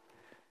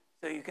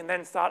 So you can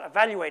then start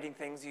evaluating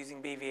things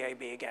using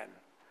BVAB again.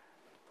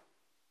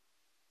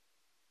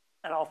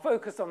 And I'll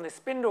focus on this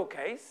spindle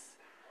case.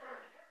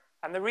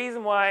 And the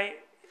reason why,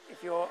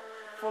 if you're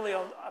fully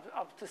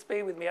up to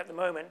speed with me at the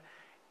moment,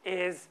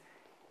 is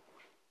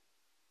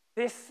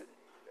this,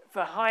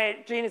 for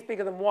gene is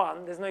bigger than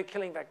 1, there's no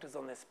killing vectors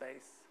on this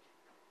space.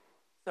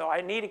 So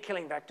I need a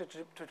killing vector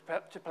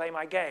to play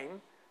my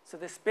game. So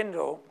this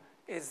spindle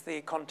is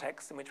the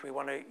context in which we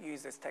want to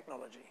use this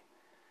technology.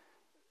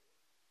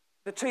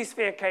 The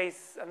two-sphere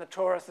case and the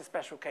torus are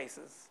special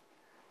cases.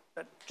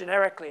 But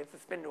generically, it's the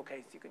spindle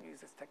case you can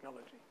use this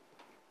technology.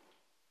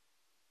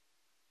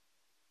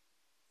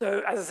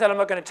 So as I said, I'm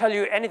not going to tell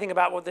you anything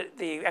about what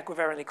the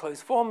equivariantly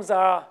closed forms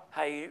are,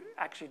 how you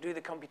actually do the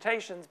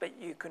computations, but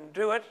you can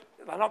do it.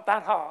 They're not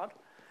that hard.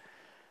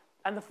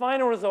 And the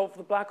final result for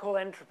the black hole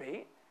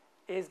entropy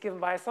is given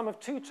by a sum of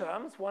two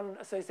terms, one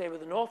associated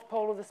with the north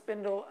pole of the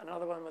spindle,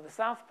 another one with the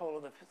south pole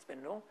of the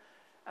spindle.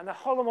 And the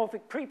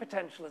holomorphic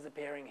prepotential is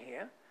appearing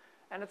here.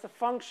 And it's a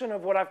function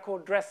of what I've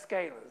called dress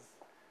scalars.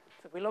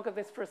 So if we look at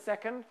this for a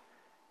second,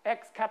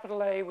 x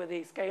capital A were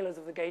the scalars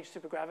of the gauge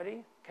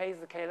supergravity, k is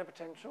the Kähler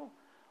potential,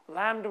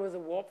 lambda is a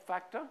warp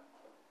factor,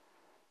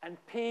 and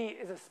p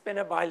is a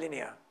spinor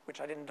bilinear,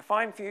 which I didn't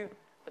define for you,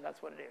 but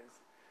that's what it is.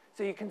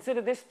 So you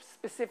consider this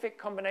specific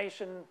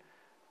combination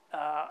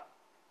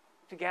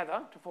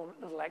together to form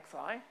little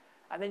xi,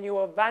 and then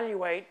you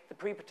evaluate the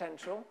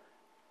prepotential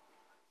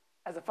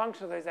as a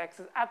function of those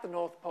x's at the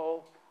north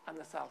pole and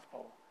the south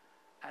pole.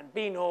 And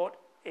B naught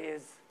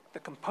is the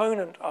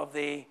component of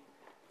the,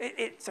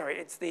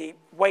 it's the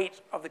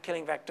weight of the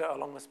killing vector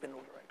along the spindle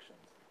directions.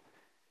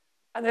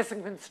 And there's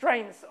some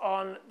constraints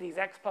on these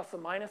x plus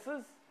and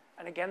minuses.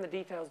 And again, the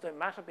details don't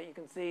matter, but you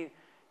can see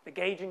the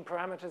gauging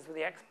parameters for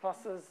the x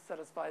pluses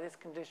satisfy this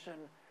condition.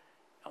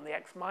 On the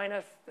x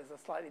minus, there's a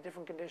slightly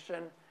different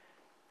condition.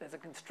 There's a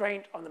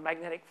constraint on the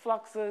magnetic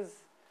fluxes,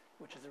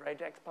 which is related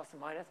to x plus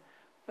and minus.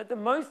 But the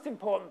most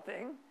important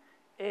thing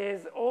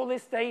is all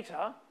this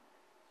data.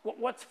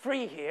 What's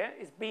free here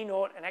is B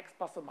naught and x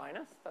plus or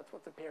minus. That's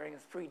what's appearing as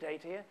free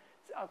data here.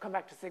 So I'll come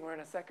back to sigma in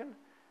a second.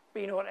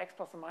 B naught, x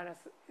plus or minus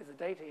is the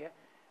data here.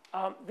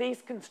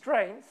 These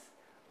constraints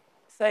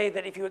say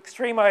that if you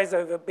extremize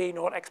over B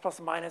naught, x plus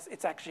or minus,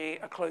 it's actually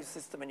a closed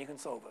system and you can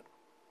solve it.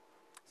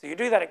 So you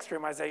do that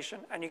extremization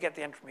and you get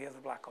the entropy of the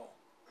black hole.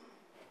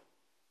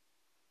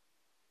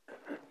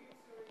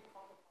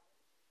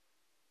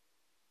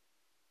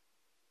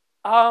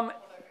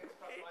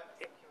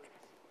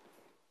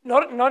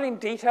 Not in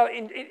detail.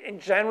 In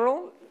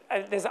general,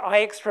 there's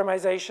eye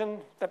extremization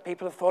that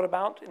people have thought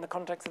about in the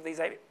context of these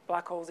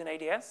black holes in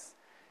ADS.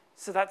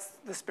 So that's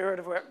the spirit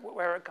of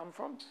where it comes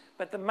from.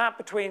 But the map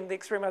between the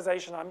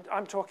extremization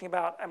I'm talking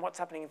about and what's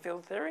happening in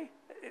field theory,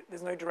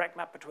 there's no direct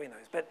map between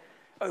those. But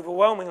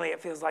overwhelmingly, it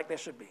feels like there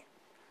should be.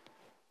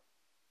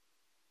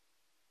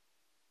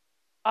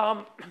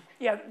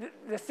 Yeah,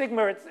 the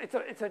sigma,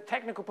 it's a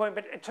technical point,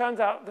 but it turns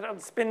out that on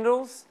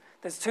spindles,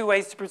 there's two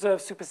ways to preserve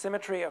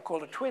supersymmetry, are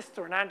called a twist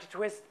or an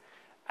anti-twist.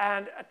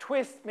 And a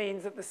twist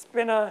means that the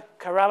spinor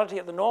chirality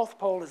at the north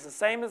pole is the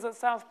same as at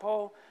south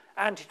pole.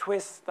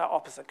 Anti-twists, they're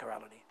opposite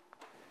chirality.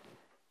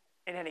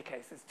 In any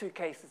case, there's two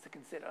cases to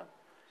consider.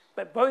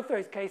 But both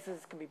those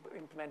cases can be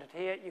implemented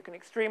here. You can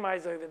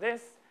extremize over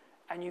this,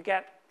 and you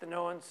get the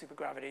known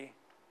supergravity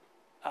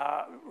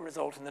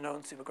result in the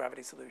known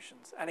supergravity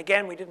solutions. And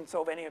again, we didn't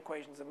solve any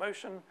equations of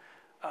motion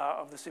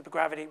of the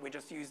supergravity. We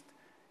just used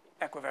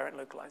equivariant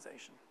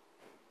localization.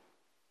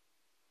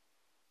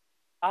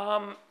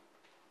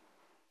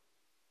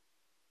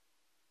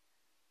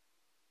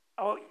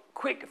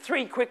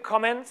 Three quick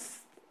comments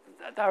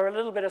that are a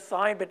little bit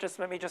aside, but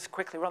let me just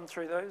quickly run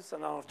through those,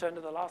 and I'll turn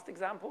to the last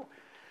example.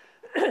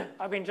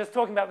 I've been just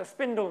talking about the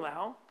spindle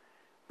now,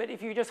 but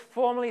if you just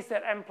formally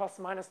set m plus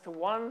minus to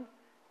 1,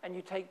 and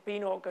you take B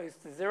naught goes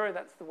to 0,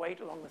 that's the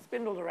weight along the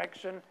spindle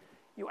direction,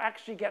 you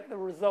actually get the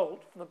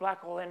result for the black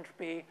hole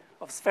entropy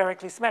of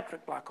spherically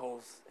symmetric black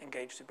holes in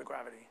gauge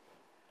supergravity.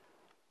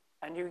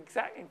 And you,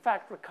 in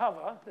fact,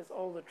 recover this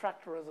old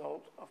attractor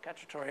result of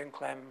Cacciatore,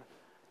 Clem,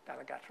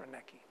 Dallegata, and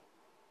Necki.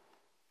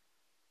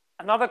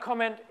 Another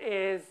comment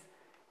is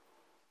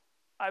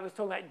I was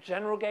talking about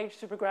general gauge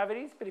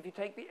supergravities, but if you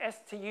take the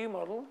STU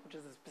model, which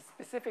is a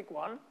specific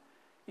one,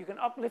 you can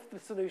uplift the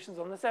solutions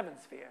on the 7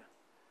 sphere.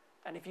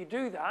 And if you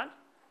do that,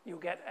 you'll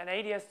get an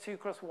ADS2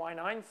 cross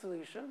Y9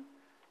 solution,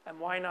 and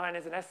Y9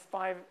 is an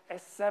S5,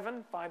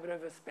 S7 fibered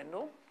over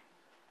spindle.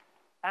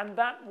 And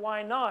that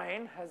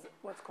Y9 has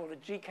what's called a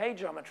GK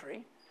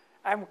geometry,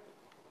 and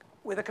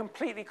with a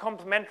completely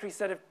complementary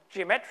set of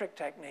geometric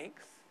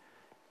techniques,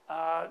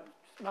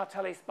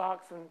 Martelli,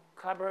 Sparks, and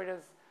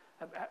collaborators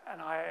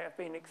and I have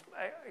been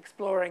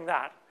exploring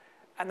that.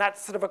 And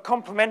that's sort of a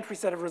complementary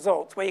set of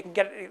results where you can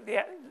get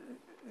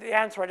the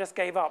answer I just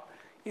gave up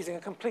using a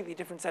completely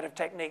different set of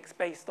techniques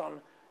based on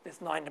this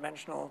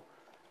 9-dimensional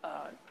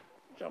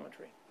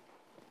geometry.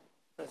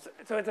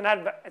 So it's an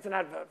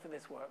advert for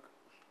this work,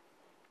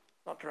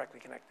 not directly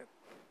connected.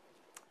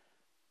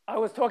 I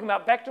was talking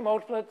about vector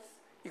multiplets.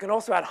 You can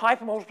also add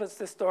hypermultiplets to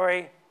this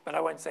story, but I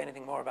won't say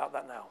anything more about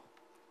that now.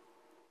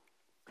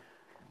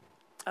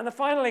 And the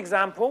final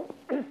example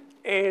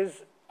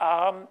is,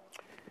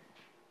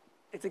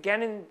 it's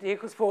again in D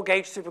equals 4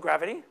 gauge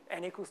supergravity,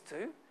 n equals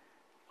 2.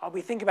 I'll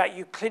be thinking about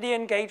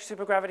Euclidean gauge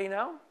supergravity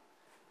now.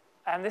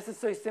 And this is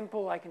so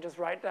simple, I can just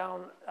write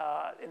down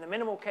in the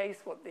minimal case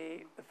what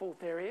the full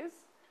theory is.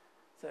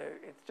 So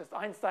it's just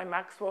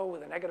Einstein-Maxwell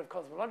with a negative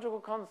cosmological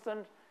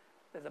constant.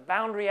 There's a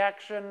boundary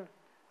action,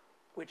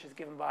 which is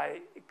given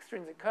by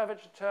extrinsic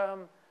curvature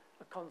term,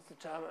 a constant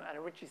term, and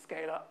a Ricci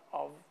scalar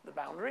of the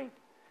boundary.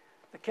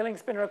 The Killing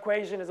spinor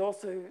equation is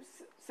also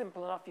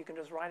simple enough. You can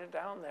just write it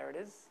down. There it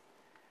is.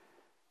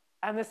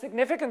 And the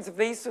significance of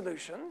these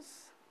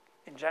solutions,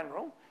 in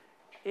general,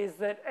 is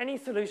that any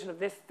solution of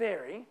this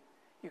theory,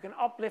 you can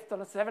uplift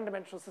on a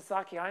 7-dimensional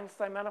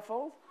Sasaki-Einstein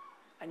manifold,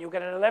 and you'll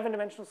get an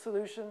 11-dimensional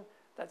solution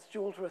that's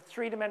dual to a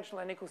 3-dimensional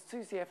n equals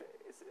 2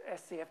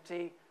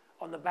 SCFT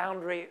on the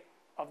boundary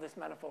of this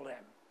manifold M.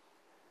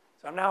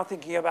 So I'm now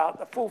thinking about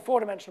the full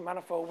 4-dimensional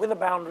manifold with a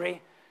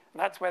boundary, and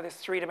that's where this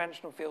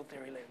 3-dimensional field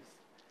theory lives.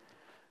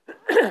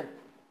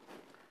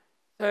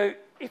 So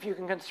if you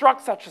can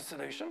construct such a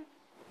solution,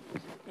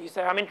 you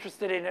say, I'm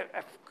interested in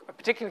a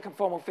particular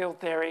conformal field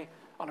theory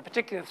on a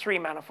particular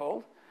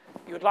 3-manifold.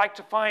 You would like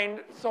to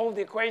solve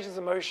the equations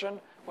of motion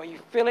where you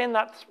fill in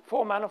that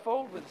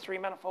 4-manifold with a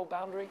 3-manifold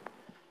boundary,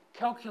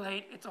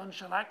 calculate its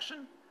on-shell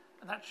action,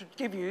 and that should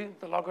give you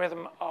the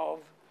logarithm of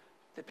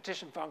the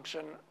partition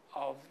function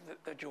of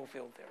the dual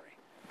field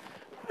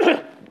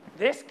theory.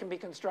 This can be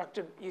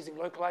constructed using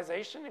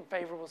localization in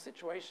favorable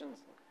situations.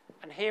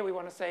 And here we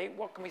want to say,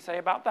 what can we say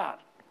about that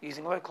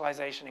using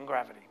localization in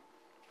gravity?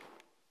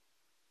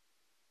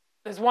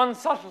 There's one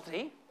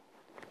subtlety,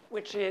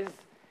 which is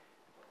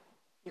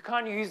you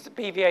can't use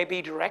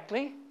BVAB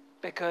directly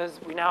because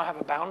we now have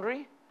a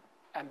boundary,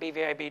 and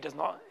BVAB is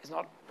not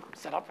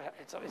set up,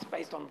 it's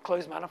based on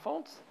closed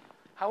manifolds.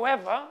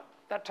 However,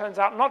 that turns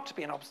out not to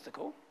be an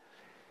obstacle.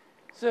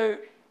 So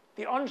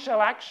the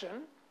on-shell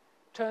action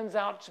turns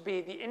out to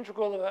be the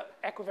integral of an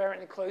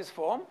equivariantly closed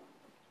form,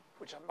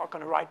 which I'm not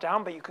going to write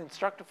down, but you can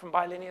construct it from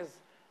bilinears,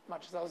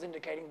 much as I was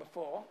indicating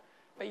before.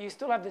 But you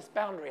still have this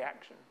boundary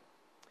action.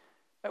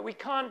 But we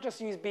can't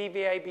just use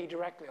BVAB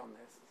directly on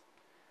this.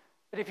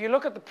 But if you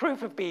look at the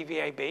proof of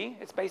BVAB,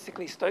 it's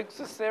basically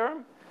Stokes'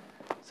 theorem.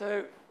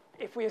 So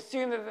if we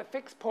assume that the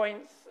fixed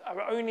points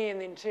are only in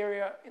the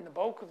interior, in the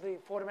bulk of the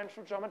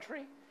 4-dimensional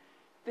geometry,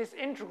 this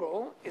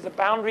integral is a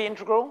boundary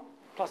integral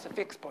plus a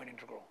fixed point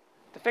integral.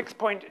 The fixed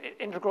point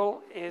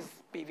integral is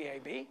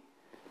BVAB.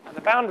 And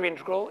the boundary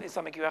integral is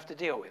something you have to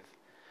deal with.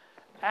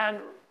 And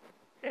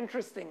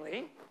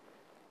interestingly,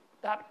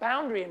 that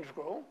boundary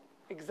integral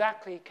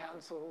exactly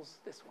cancels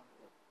this one.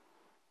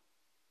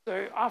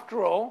 So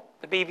after all,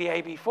 the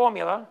BVAB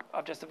formula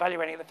of just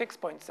evaluating the fixed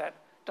point set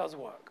does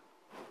work.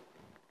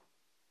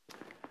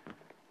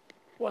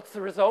 What's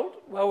the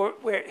result? Well,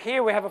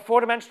 here we have a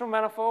 4-dimensional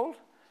manifold.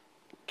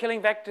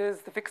 Killing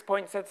vectors, the fixed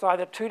point set's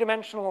either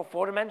 2-dimensional or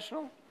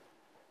 4-dimensional.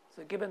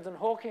 So Gibbons and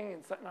Hawking in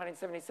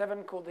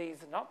 1977 called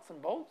these nuts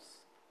and bolts.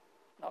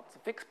 Nuts are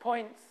fixed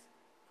points,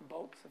 and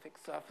bolts are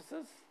fixed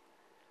surfaces.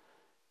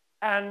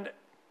 And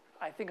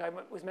I think I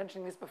was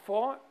mentioning this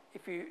before.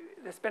 The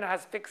spinor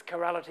has fixed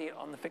chirality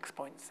on the fixed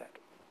point set.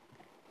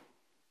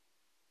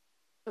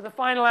 So the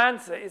final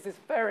answer is this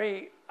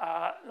very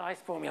nice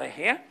formula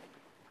here.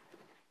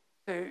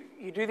 So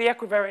you do the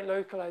equivariant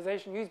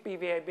localization, use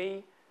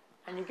BVAB,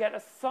 and you get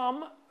a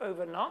sum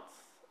over nuts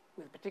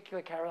with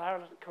particular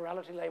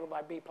chirality labeled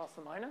by B plus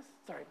or minus,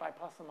 by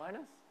plus or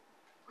minus.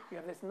 You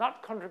have this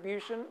nut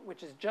contribution,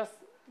 which is just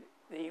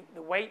the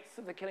weights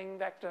of the killing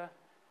vector,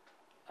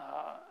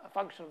 a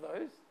function of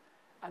those.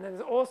 And then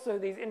there's also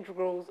these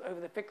integrals over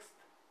the fixed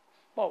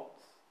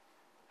bolts.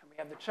 And we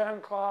have the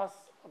Chern class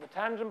of the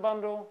tangent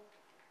bundle,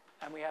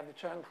 and we have the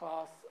Chern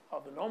class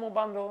of the normal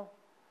bundle,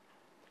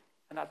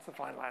 and that's the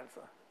final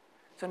answer.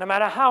 So no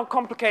matter how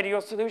complicated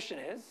your solution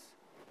is,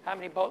 how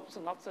many bolts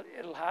and nuts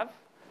it'll have,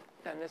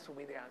 then this will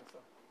be the answer.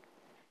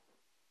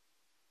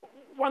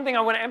 One thing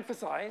I want to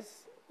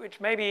emphasize, which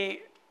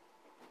maybe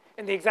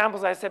in the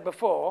examples I said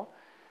before,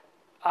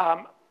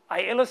 I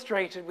I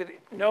illustrated with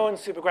known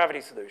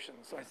supergravity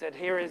solutions. So I said,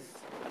 here is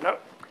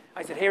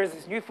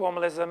this new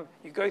formalism.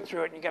 You go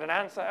through it and you get an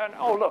answer. And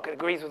oh, look, it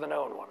agrees with a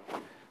known one.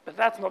 But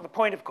that's not the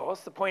point, of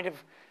course. The point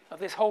of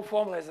this whole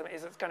formalism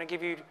is it's going to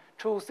give you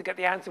tools to get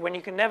the answer when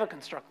you can never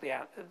construct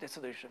the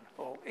solution,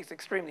 or it's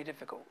extremely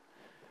difficult.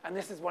 And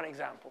this is one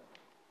example.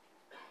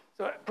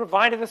 So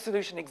provided the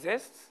solution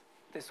exists,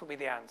 this will be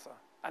the answer.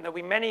 And there'll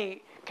be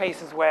many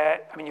cases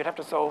where, I mean, you'd have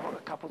to solve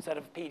a couple set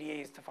of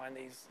PDEs to find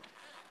these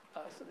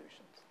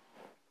solutions.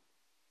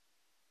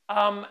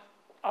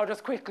 I'll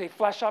just quickly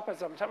flash up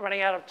as I'm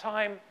running out of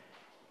time.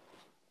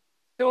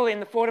 Still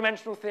in the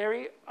four-dimensional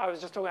theory, I was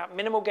just talking about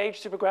minimal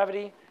gauge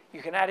supergravity.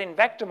 You can add in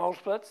vector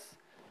multiplets.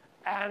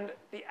 And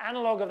the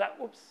analog of that,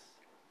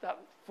 that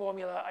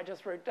formula I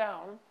just wrote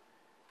down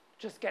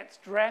just gets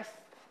dressed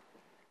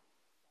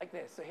like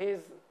this. So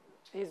here's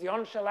the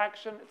on-shell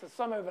action. It's a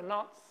sum over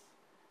knots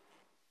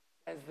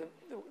as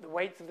the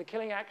weights of the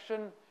killing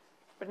action.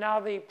 But now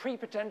the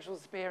pre-potential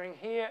is appearing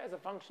here as a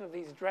function of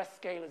these dress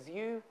scalars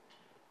u.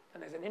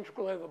 And there's an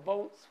integral over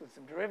bolts with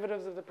some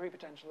derivatives of the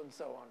pre-potential and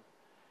so on.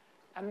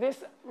 And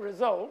this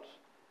result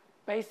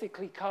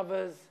basically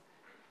covers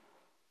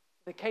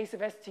the case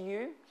of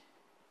STU.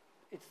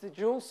 It's the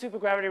dual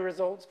supergravity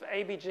results for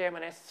ABGM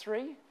and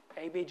S3,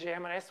 ABGM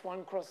and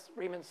S1 cross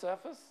Riemann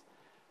surface,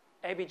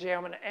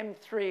 ABGM and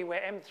M3,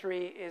 where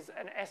M3 is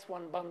an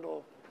S1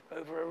 bundle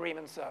over a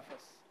Riemann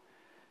surface.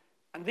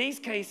 And these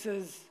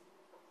cases,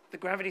 the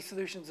gravity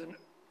solutions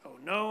are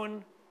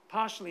known,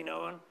 partially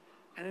known,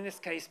 and in this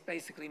case,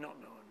 basically not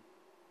known.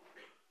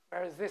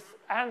 Whereas this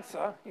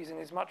answer, using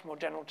these much more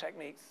general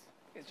techniques,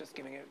 is just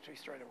giving it to you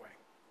straight away.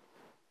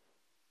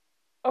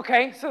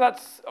 Okay, so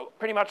that's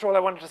pretty much all I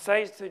wanted to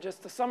say. So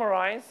just to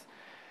summarize,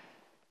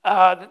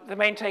 the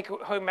main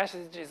take-home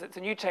message is it's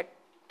a new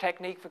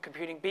technique for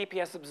computing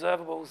BPS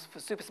observables for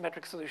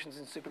supersymmetric solutions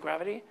in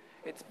supergravity.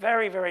 It's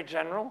very, very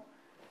general.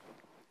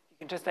 You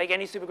can just take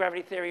any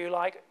supergravity theory you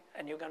like,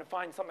 and you're going to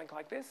find something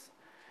like this.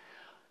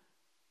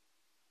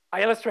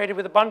 I illustrated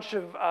with a bunch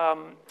of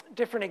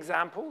different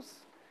examples.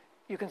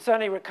 You can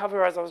certainly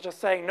recover, as I was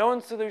just saying,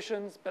 known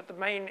solutions, but the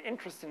main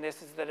interest in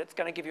this is that it's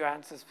going to give you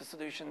answers for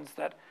solutions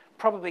that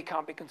probably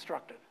can't be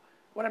constructed.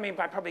 What I mean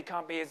by probably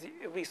can't be is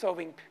it'll be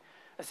solving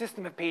a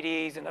system of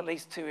PDEs in at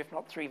least 2, if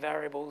not 3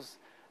 variables,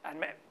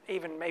 and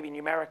even maybe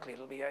numerically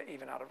it'll be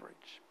even out of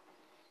reach.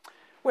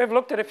 We've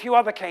looked at a few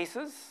other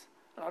cases,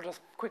 and I'll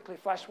just quickly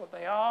flash what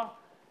they are.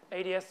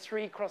 ADS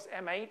 3 cross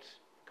M8,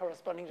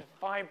 corresponding to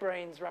 5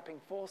 branes wrapping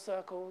 4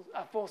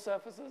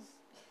 surfaces,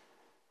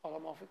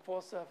 holomorphic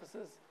 4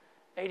 surfaces.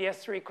 ADS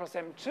 3 cross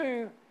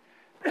M2,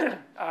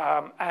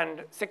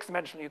 and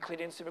 6-dimensional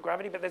Euclidean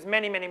supergravity, but there's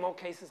many, many more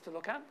cases to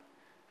look at.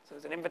 So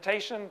there's an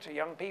invitation to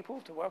young people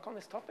to work on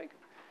this topic.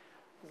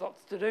 There's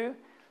lots to do.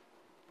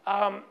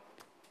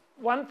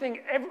 One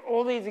thing,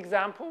 all these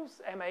examples,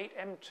 M8,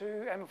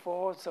 M2,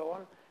 M4, and so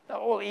on, they're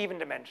all even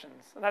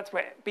dimensions. And that's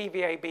where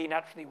BVAB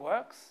naturally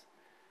works.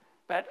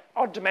 But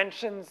odd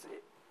dimensions,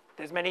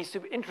 there's many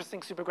interesting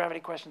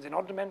supergravity questions in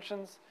odd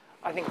dimensions.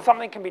 I think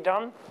something can be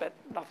done, but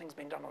nothing's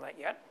been done on that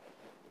yet.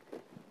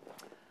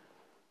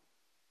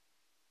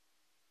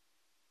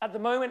 At the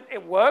moment,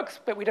 it works,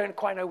 but we don't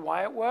quite know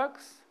why it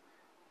works.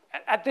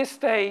 At this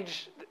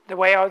stage, the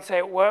way I would say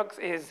it works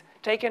is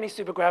take any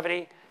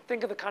supergravity,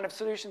 think of the kind of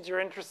solutions you're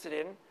interested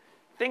in,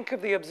 think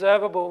of the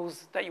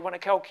observables that you want to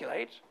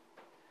calculate,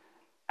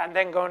 and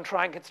then go and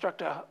try and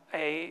construct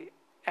a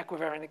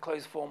equivariantly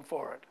closed form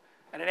for it.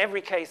 And in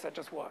every case, that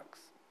just works.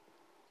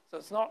 So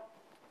it's not,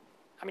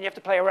 I mean, you have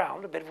to play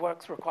around. A bit of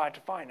work's required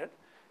to find it,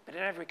 but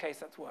in every case,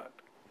 that's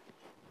worked.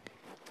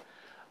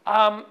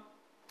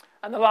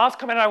 And the last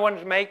comment I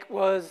wanted to make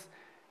was,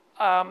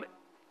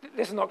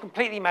 this is not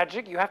completely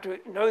magic. You have to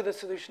know the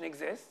solution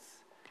exists.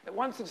 That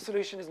once the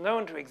solution is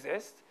known to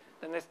exist,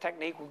 then this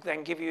technique will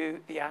then give you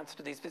the answer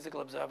to these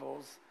physical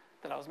observables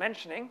that I was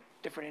mentioning,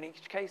 different in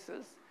each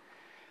cases.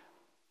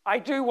 I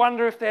do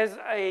wonder if there's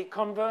a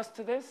converse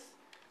to this,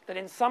 that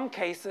in some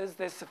cases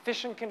there's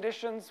sufficient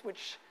conditions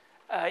which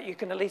you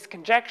can at least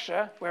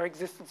conjecture where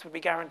existence would be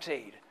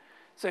guaranteed.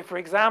 So for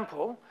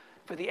example,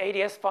 for the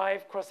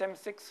ADS5 cross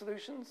M6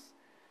 solutions,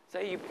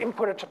 say you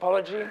input a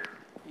topology,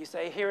 you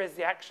say here is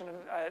the action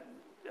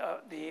of,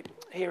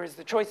 here is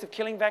the choice of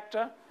killing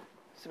vector,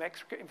 some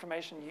extra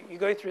information, you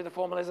go through the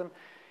formalism,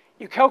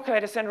 you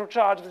calculate a central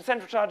charge. If the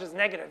central charge is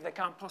negative, there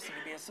can't possibly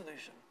be a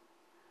solution.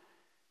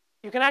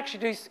 You can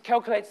actually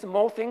calculate some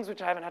more things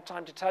which I haven't had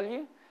time to tell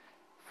you.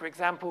 For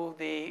example,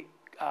 the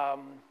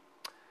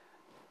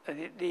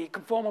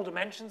conformal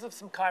dimensions of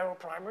some chiral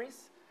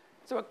primaries.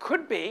 So it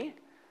could be,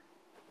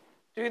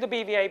 do the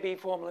BVAB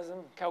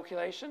formalism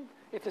calculation.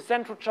 If the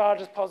central charge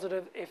is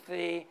positive, if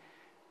the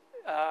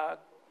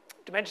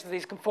dimensions of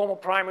these conformal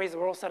primaries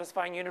are all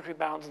satisfying unitary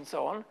bounds and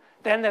so on,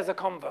 then there's a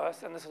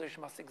converse and the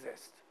solution must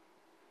exist.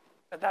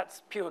 But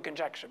that's pure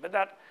conjecture. But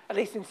that, at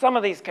least in some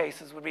of these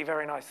cases, would be a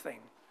very nice thing.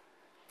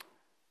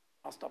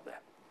 I'll stop there.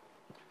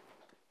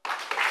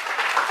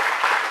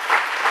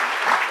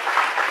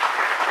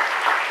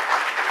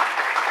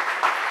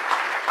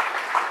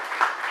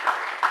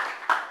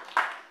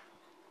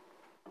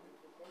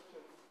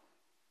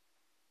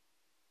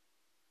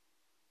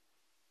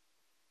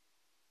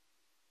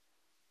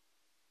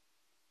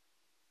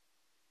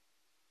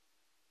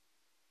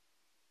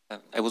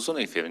 I was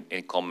wondering if you have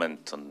any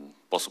comment on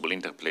possible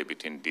interplay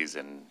between this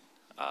and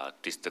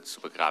twisted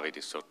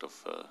supergravity sort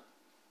of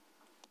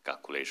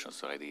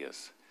calculations or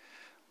ideas.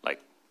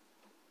 Like,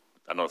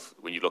 I don't know if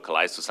when you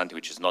localize to something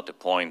which is not a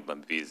point, but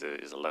maybe is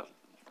a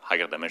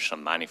higher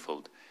dimensional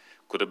manifold,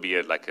 could it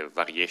be like a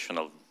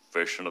variational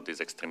version of this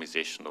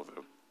extremization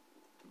over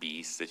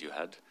B's that you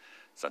had?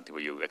 Something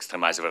where you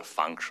extremize over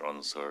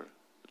functions or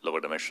lower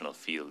dimensional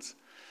fields?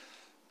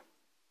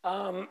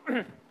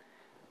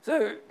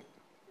 So,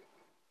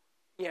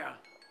 yeah,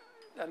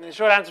 and the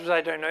short answer is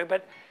I don't know,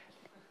 but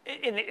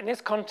in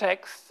this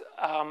context,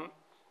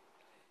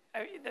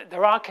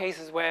 there are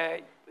cases where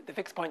the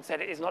fixed point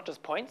set is not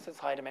just points, it's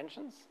high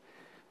dimensions,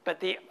 but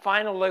the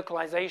final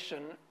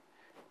localization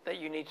that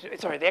you need to,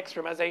 sorry, the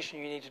extremization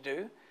you need to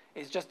do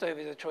is just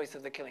over the choice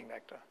of the killing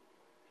vector.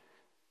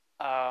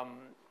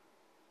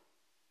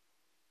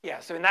 Yeah,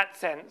 so in that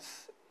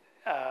sense,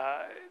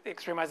 the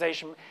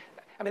extremization,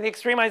 I mean, the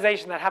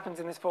extremization that happens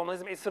in this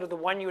formalism is sort of the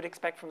one you would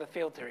expect from the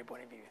field theory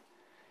point of view.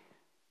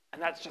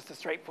 And that's just a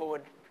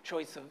straightforward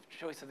choice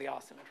of the R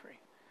symmetry.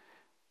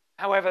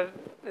 However,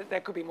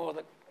 there could be more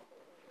that's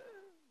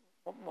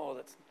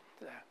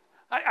there.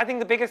 I think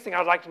the biggest thing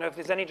I'd like to know if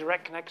there's any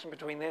direct connection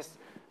between this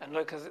and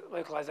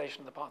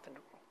localization of the path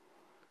integral.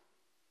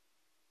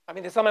 I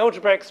mean, there's some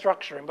algebraic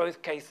structure in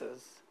both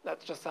cases.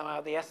 That's just somehow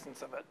the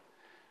essence of it.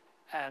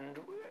 And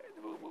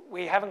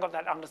we haven't got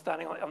that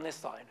understanding on this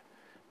side.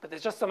 But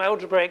there's just some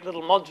algebraic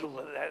little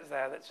module that's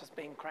there that's just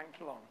being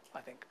cranked along,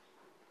 I think.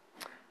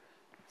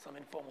 Some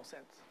informal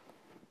sense.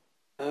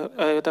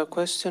 I had a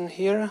question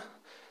here.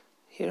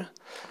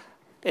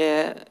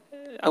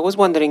 I was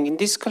wondering, in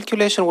this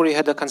calculation where you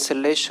had a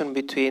cancellation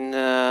between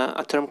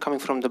a term coming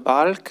from the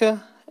bulk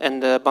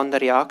and the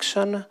boundary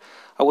action,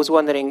 I was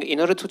wondering, in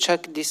order to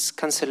check this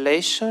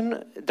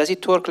cancellation, does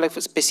it work like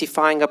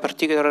specifying a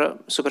particular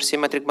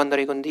supersymmetric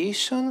boundary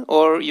condition,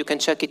 or you can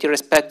check it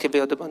irrespectively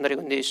of the boundary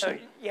condition?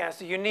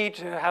 So you need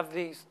to have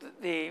the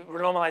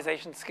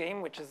renormalization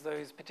scheme, which is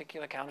those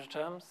particular counter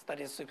terms, that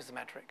is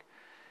supersymmetric.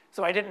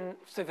 So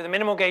for the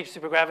minimal gauge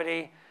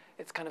supergravity,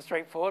 it's kind of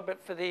straightforward,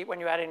 but when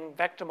you add in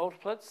vector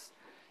multiplets,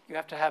 you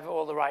have to have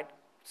all the right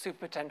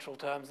superpotential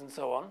terms and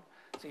so on.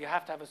 So you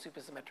have to have a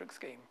supersymmetric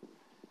scheme.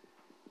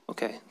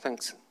 Okay,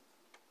 thanks.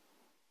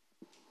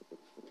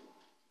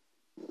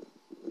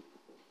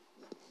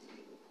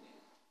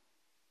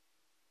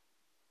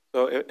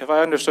 So if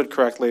I understood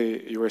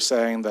correctly, you were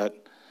saying that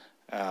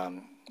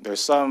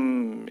there's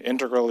some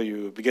integral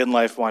you begin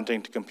life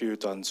wanting to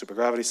compute on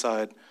supergravity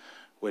side,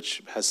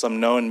 which has some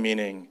known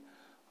meaning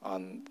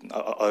on the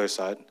other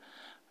side,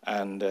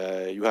 and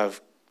you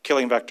have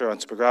killing vector on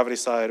supergravity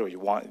side, or you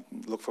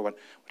look for one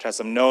which has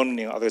some known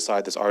meaning on the other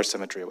side, this R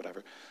symmetry or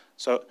whatever.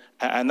 So,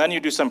 and then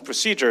you do some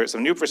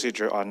new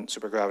procedure on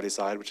supergravity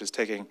side, which is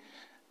taking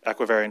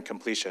equivariant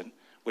completion,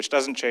 which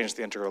doesn't change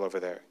the integral over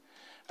there.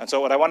 And so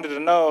what I wanted to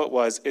know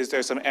was, is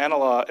there some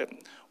analog,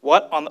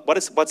 what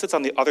sits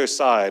on the other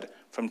side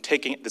from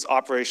taking this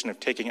operation of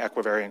taking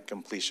equivariant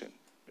completion?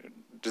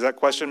 Does that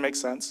question make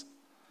sense?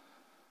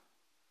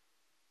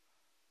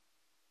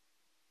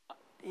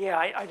 Yeah,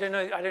 I don't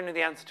know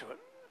the answer to it,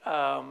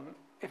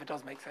 if it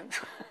does make sense.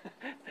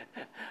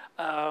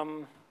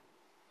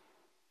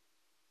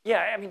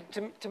 Yeah, I mean,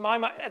 to my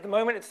mind, at the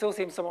moment, it still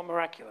seems somewhat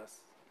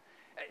miraculous.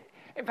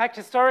 In fact,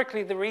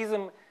 historically, the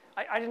reason,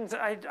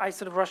 I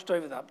sort of rushed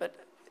over that, but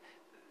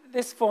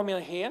this formula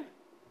here,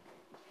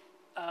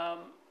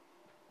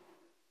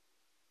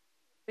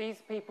 these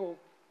people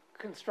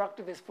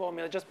constructed this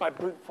formula just by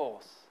brute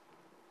force.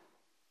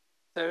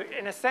 So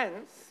in a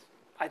sense,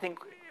 I think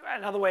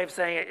another way of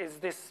saying it is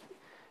this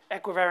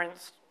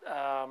equivariance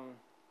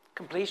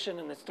completion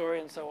and the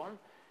story and so on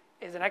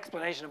is an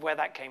explanation of where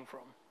that came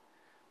from.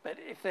 But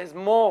if there's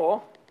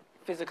more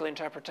physical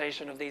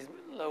interpretation of these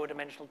lower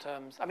dimensional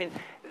terms, I mean,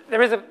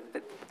 there is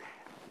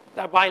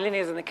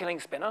bilinears in the killing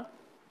spinner,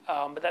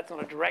 but that's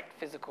not a direct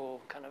physical,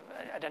 kind of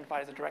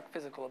identified as a direct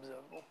physical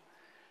observable.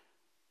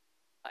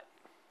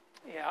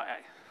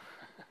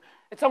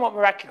 It's somewhat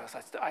miraculous,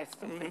 I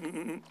still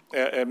think.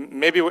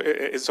 Maybe,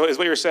 so is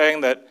what you're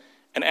saying that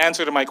an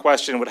answer to my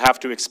question would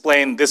have to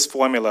explain this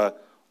formula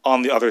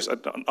on the others,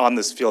 on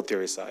this field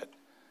theory side?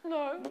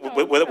 No.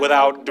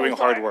 Without doing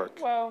hard work?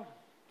 Well,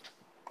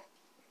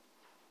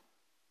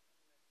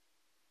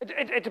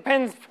 it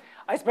depends,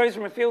 I suppose,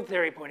 from a field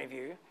theory point of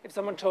view. If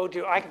someone told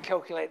you, I can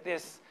calculate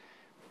this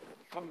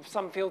from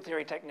some field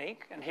theory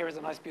technique, and here is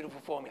a nice, beautiful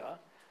formula,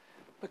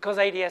 because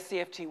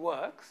ADS-CFT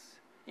works,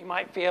 you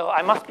might feel,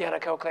 I must be able to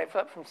calculate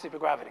that from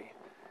supergravity.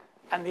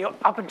 And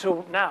up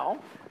until now,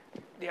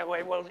 the other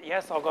way, well,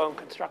 yes, I'll go and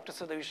construct a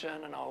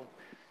solution, and I'll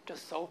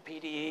just solve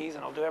PDEs,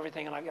 and I'll do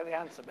everything, and I get the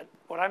answer. But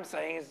what I'm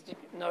saying is,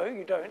 no,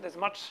 you don't. There's a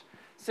much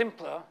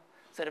simpler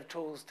set of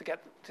tools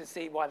to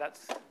see why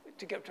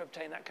to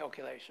obtain that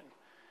calculation.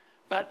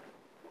 But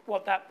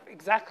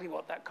exactly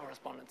what that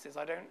correspondence is,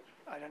 I don't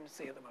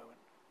see at the moment.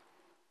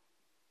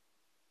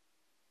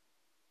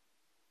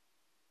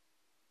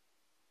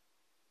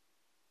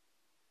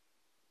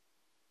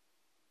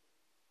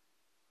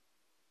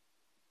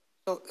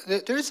 So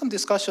there is some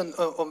discussion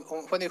on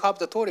when you have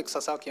the toric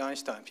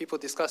Sasaki-Einstein, people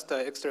discuss the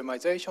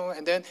extremization,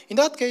 and then in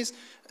that case,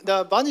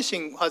 the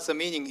vanishing has a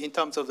meaning in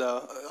terms of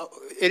the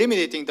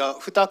eliminating the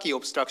Futaki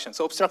obstruction,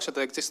 so obstruction to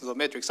the existence of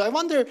metrics. So I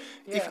wonder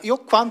if your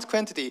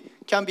quantity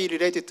can be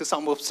related to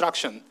some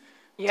obstruction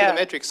to the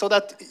metric, so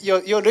that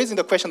you're raising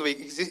the question of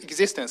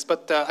existence,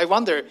 but I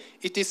wonder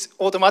it is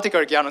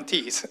automatically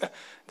guarantees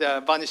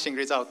the vanishing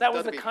result. That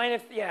was the kind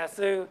of,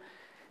 so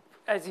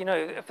as you know,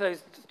 if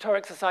those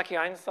toric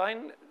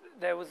Sasaki-Einstein,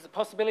 there was the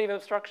possibility of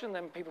obstruction,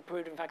 then people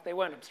proved, in fact, they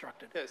weren't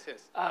obstructed. Yes,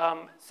 yes.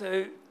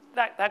 So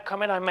that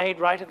comment I made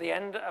right at the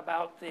end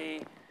about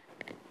the,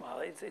 well,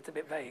 it's a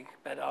bit vague,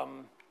 but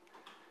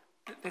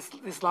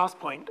this last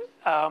point,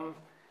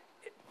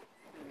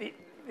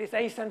 this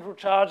acentral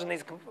charge and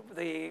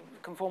the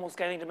conformal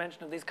scaling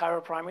dimension of these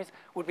chiral primaries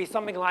would be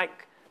something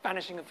like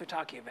vanishing of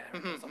Futaki event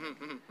or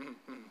something.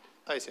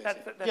 I see. That's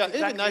yeah, exactly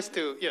it'd be nice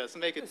to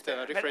make it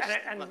refresh.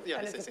 And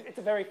it's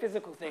a very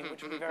physical thing,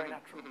 which would be very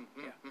natural.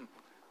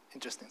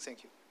 Interesting,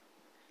 thank you.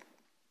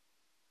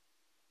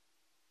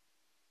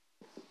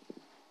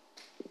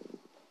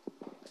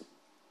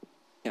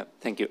 Yeah,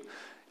 thank you.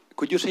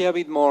 Could you say a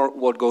bit more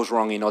what goes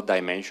wrong in odd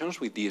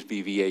dimensions with this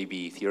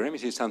BVAB theorem?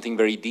 Is it something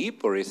very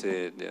deep, or is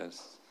it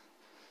just...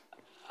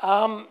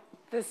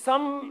 There's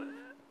some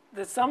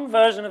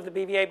version of the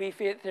BVAB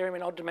theorem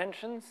in odd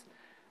dimensions,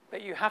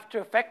 but you have to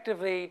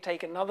effectively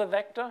take another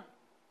vector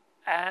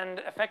and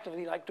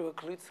effectively do a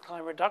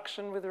Kaluza-Klein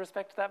reduction with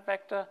respect to that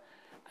vector,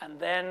 and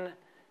then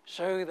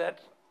show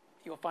that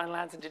your final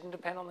answer didn't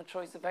depend on the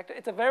choice of vector.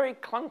 It's a very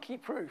clunky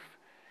proof.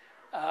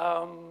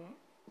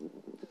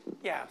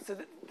 Yeah, so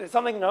there's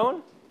something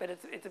known, but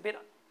it's a bit,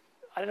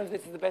 I don't know if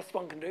this is the best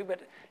one can do, but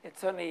it's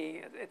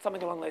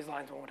something along those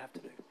lines one would have to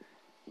do.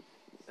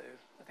 So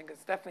I think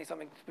it's definitely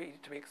something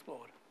to be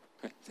explored.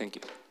 Okay, thank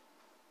you.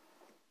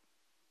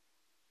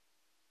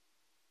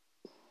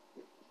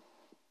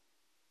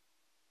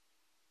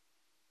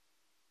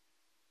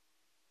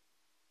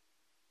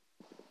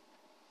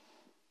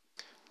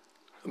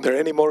 Are there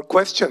any more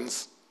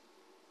questions?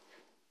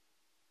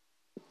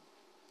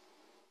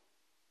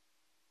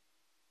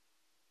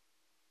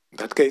 In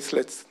that case,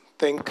 let's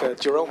thank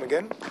Jerome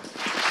again.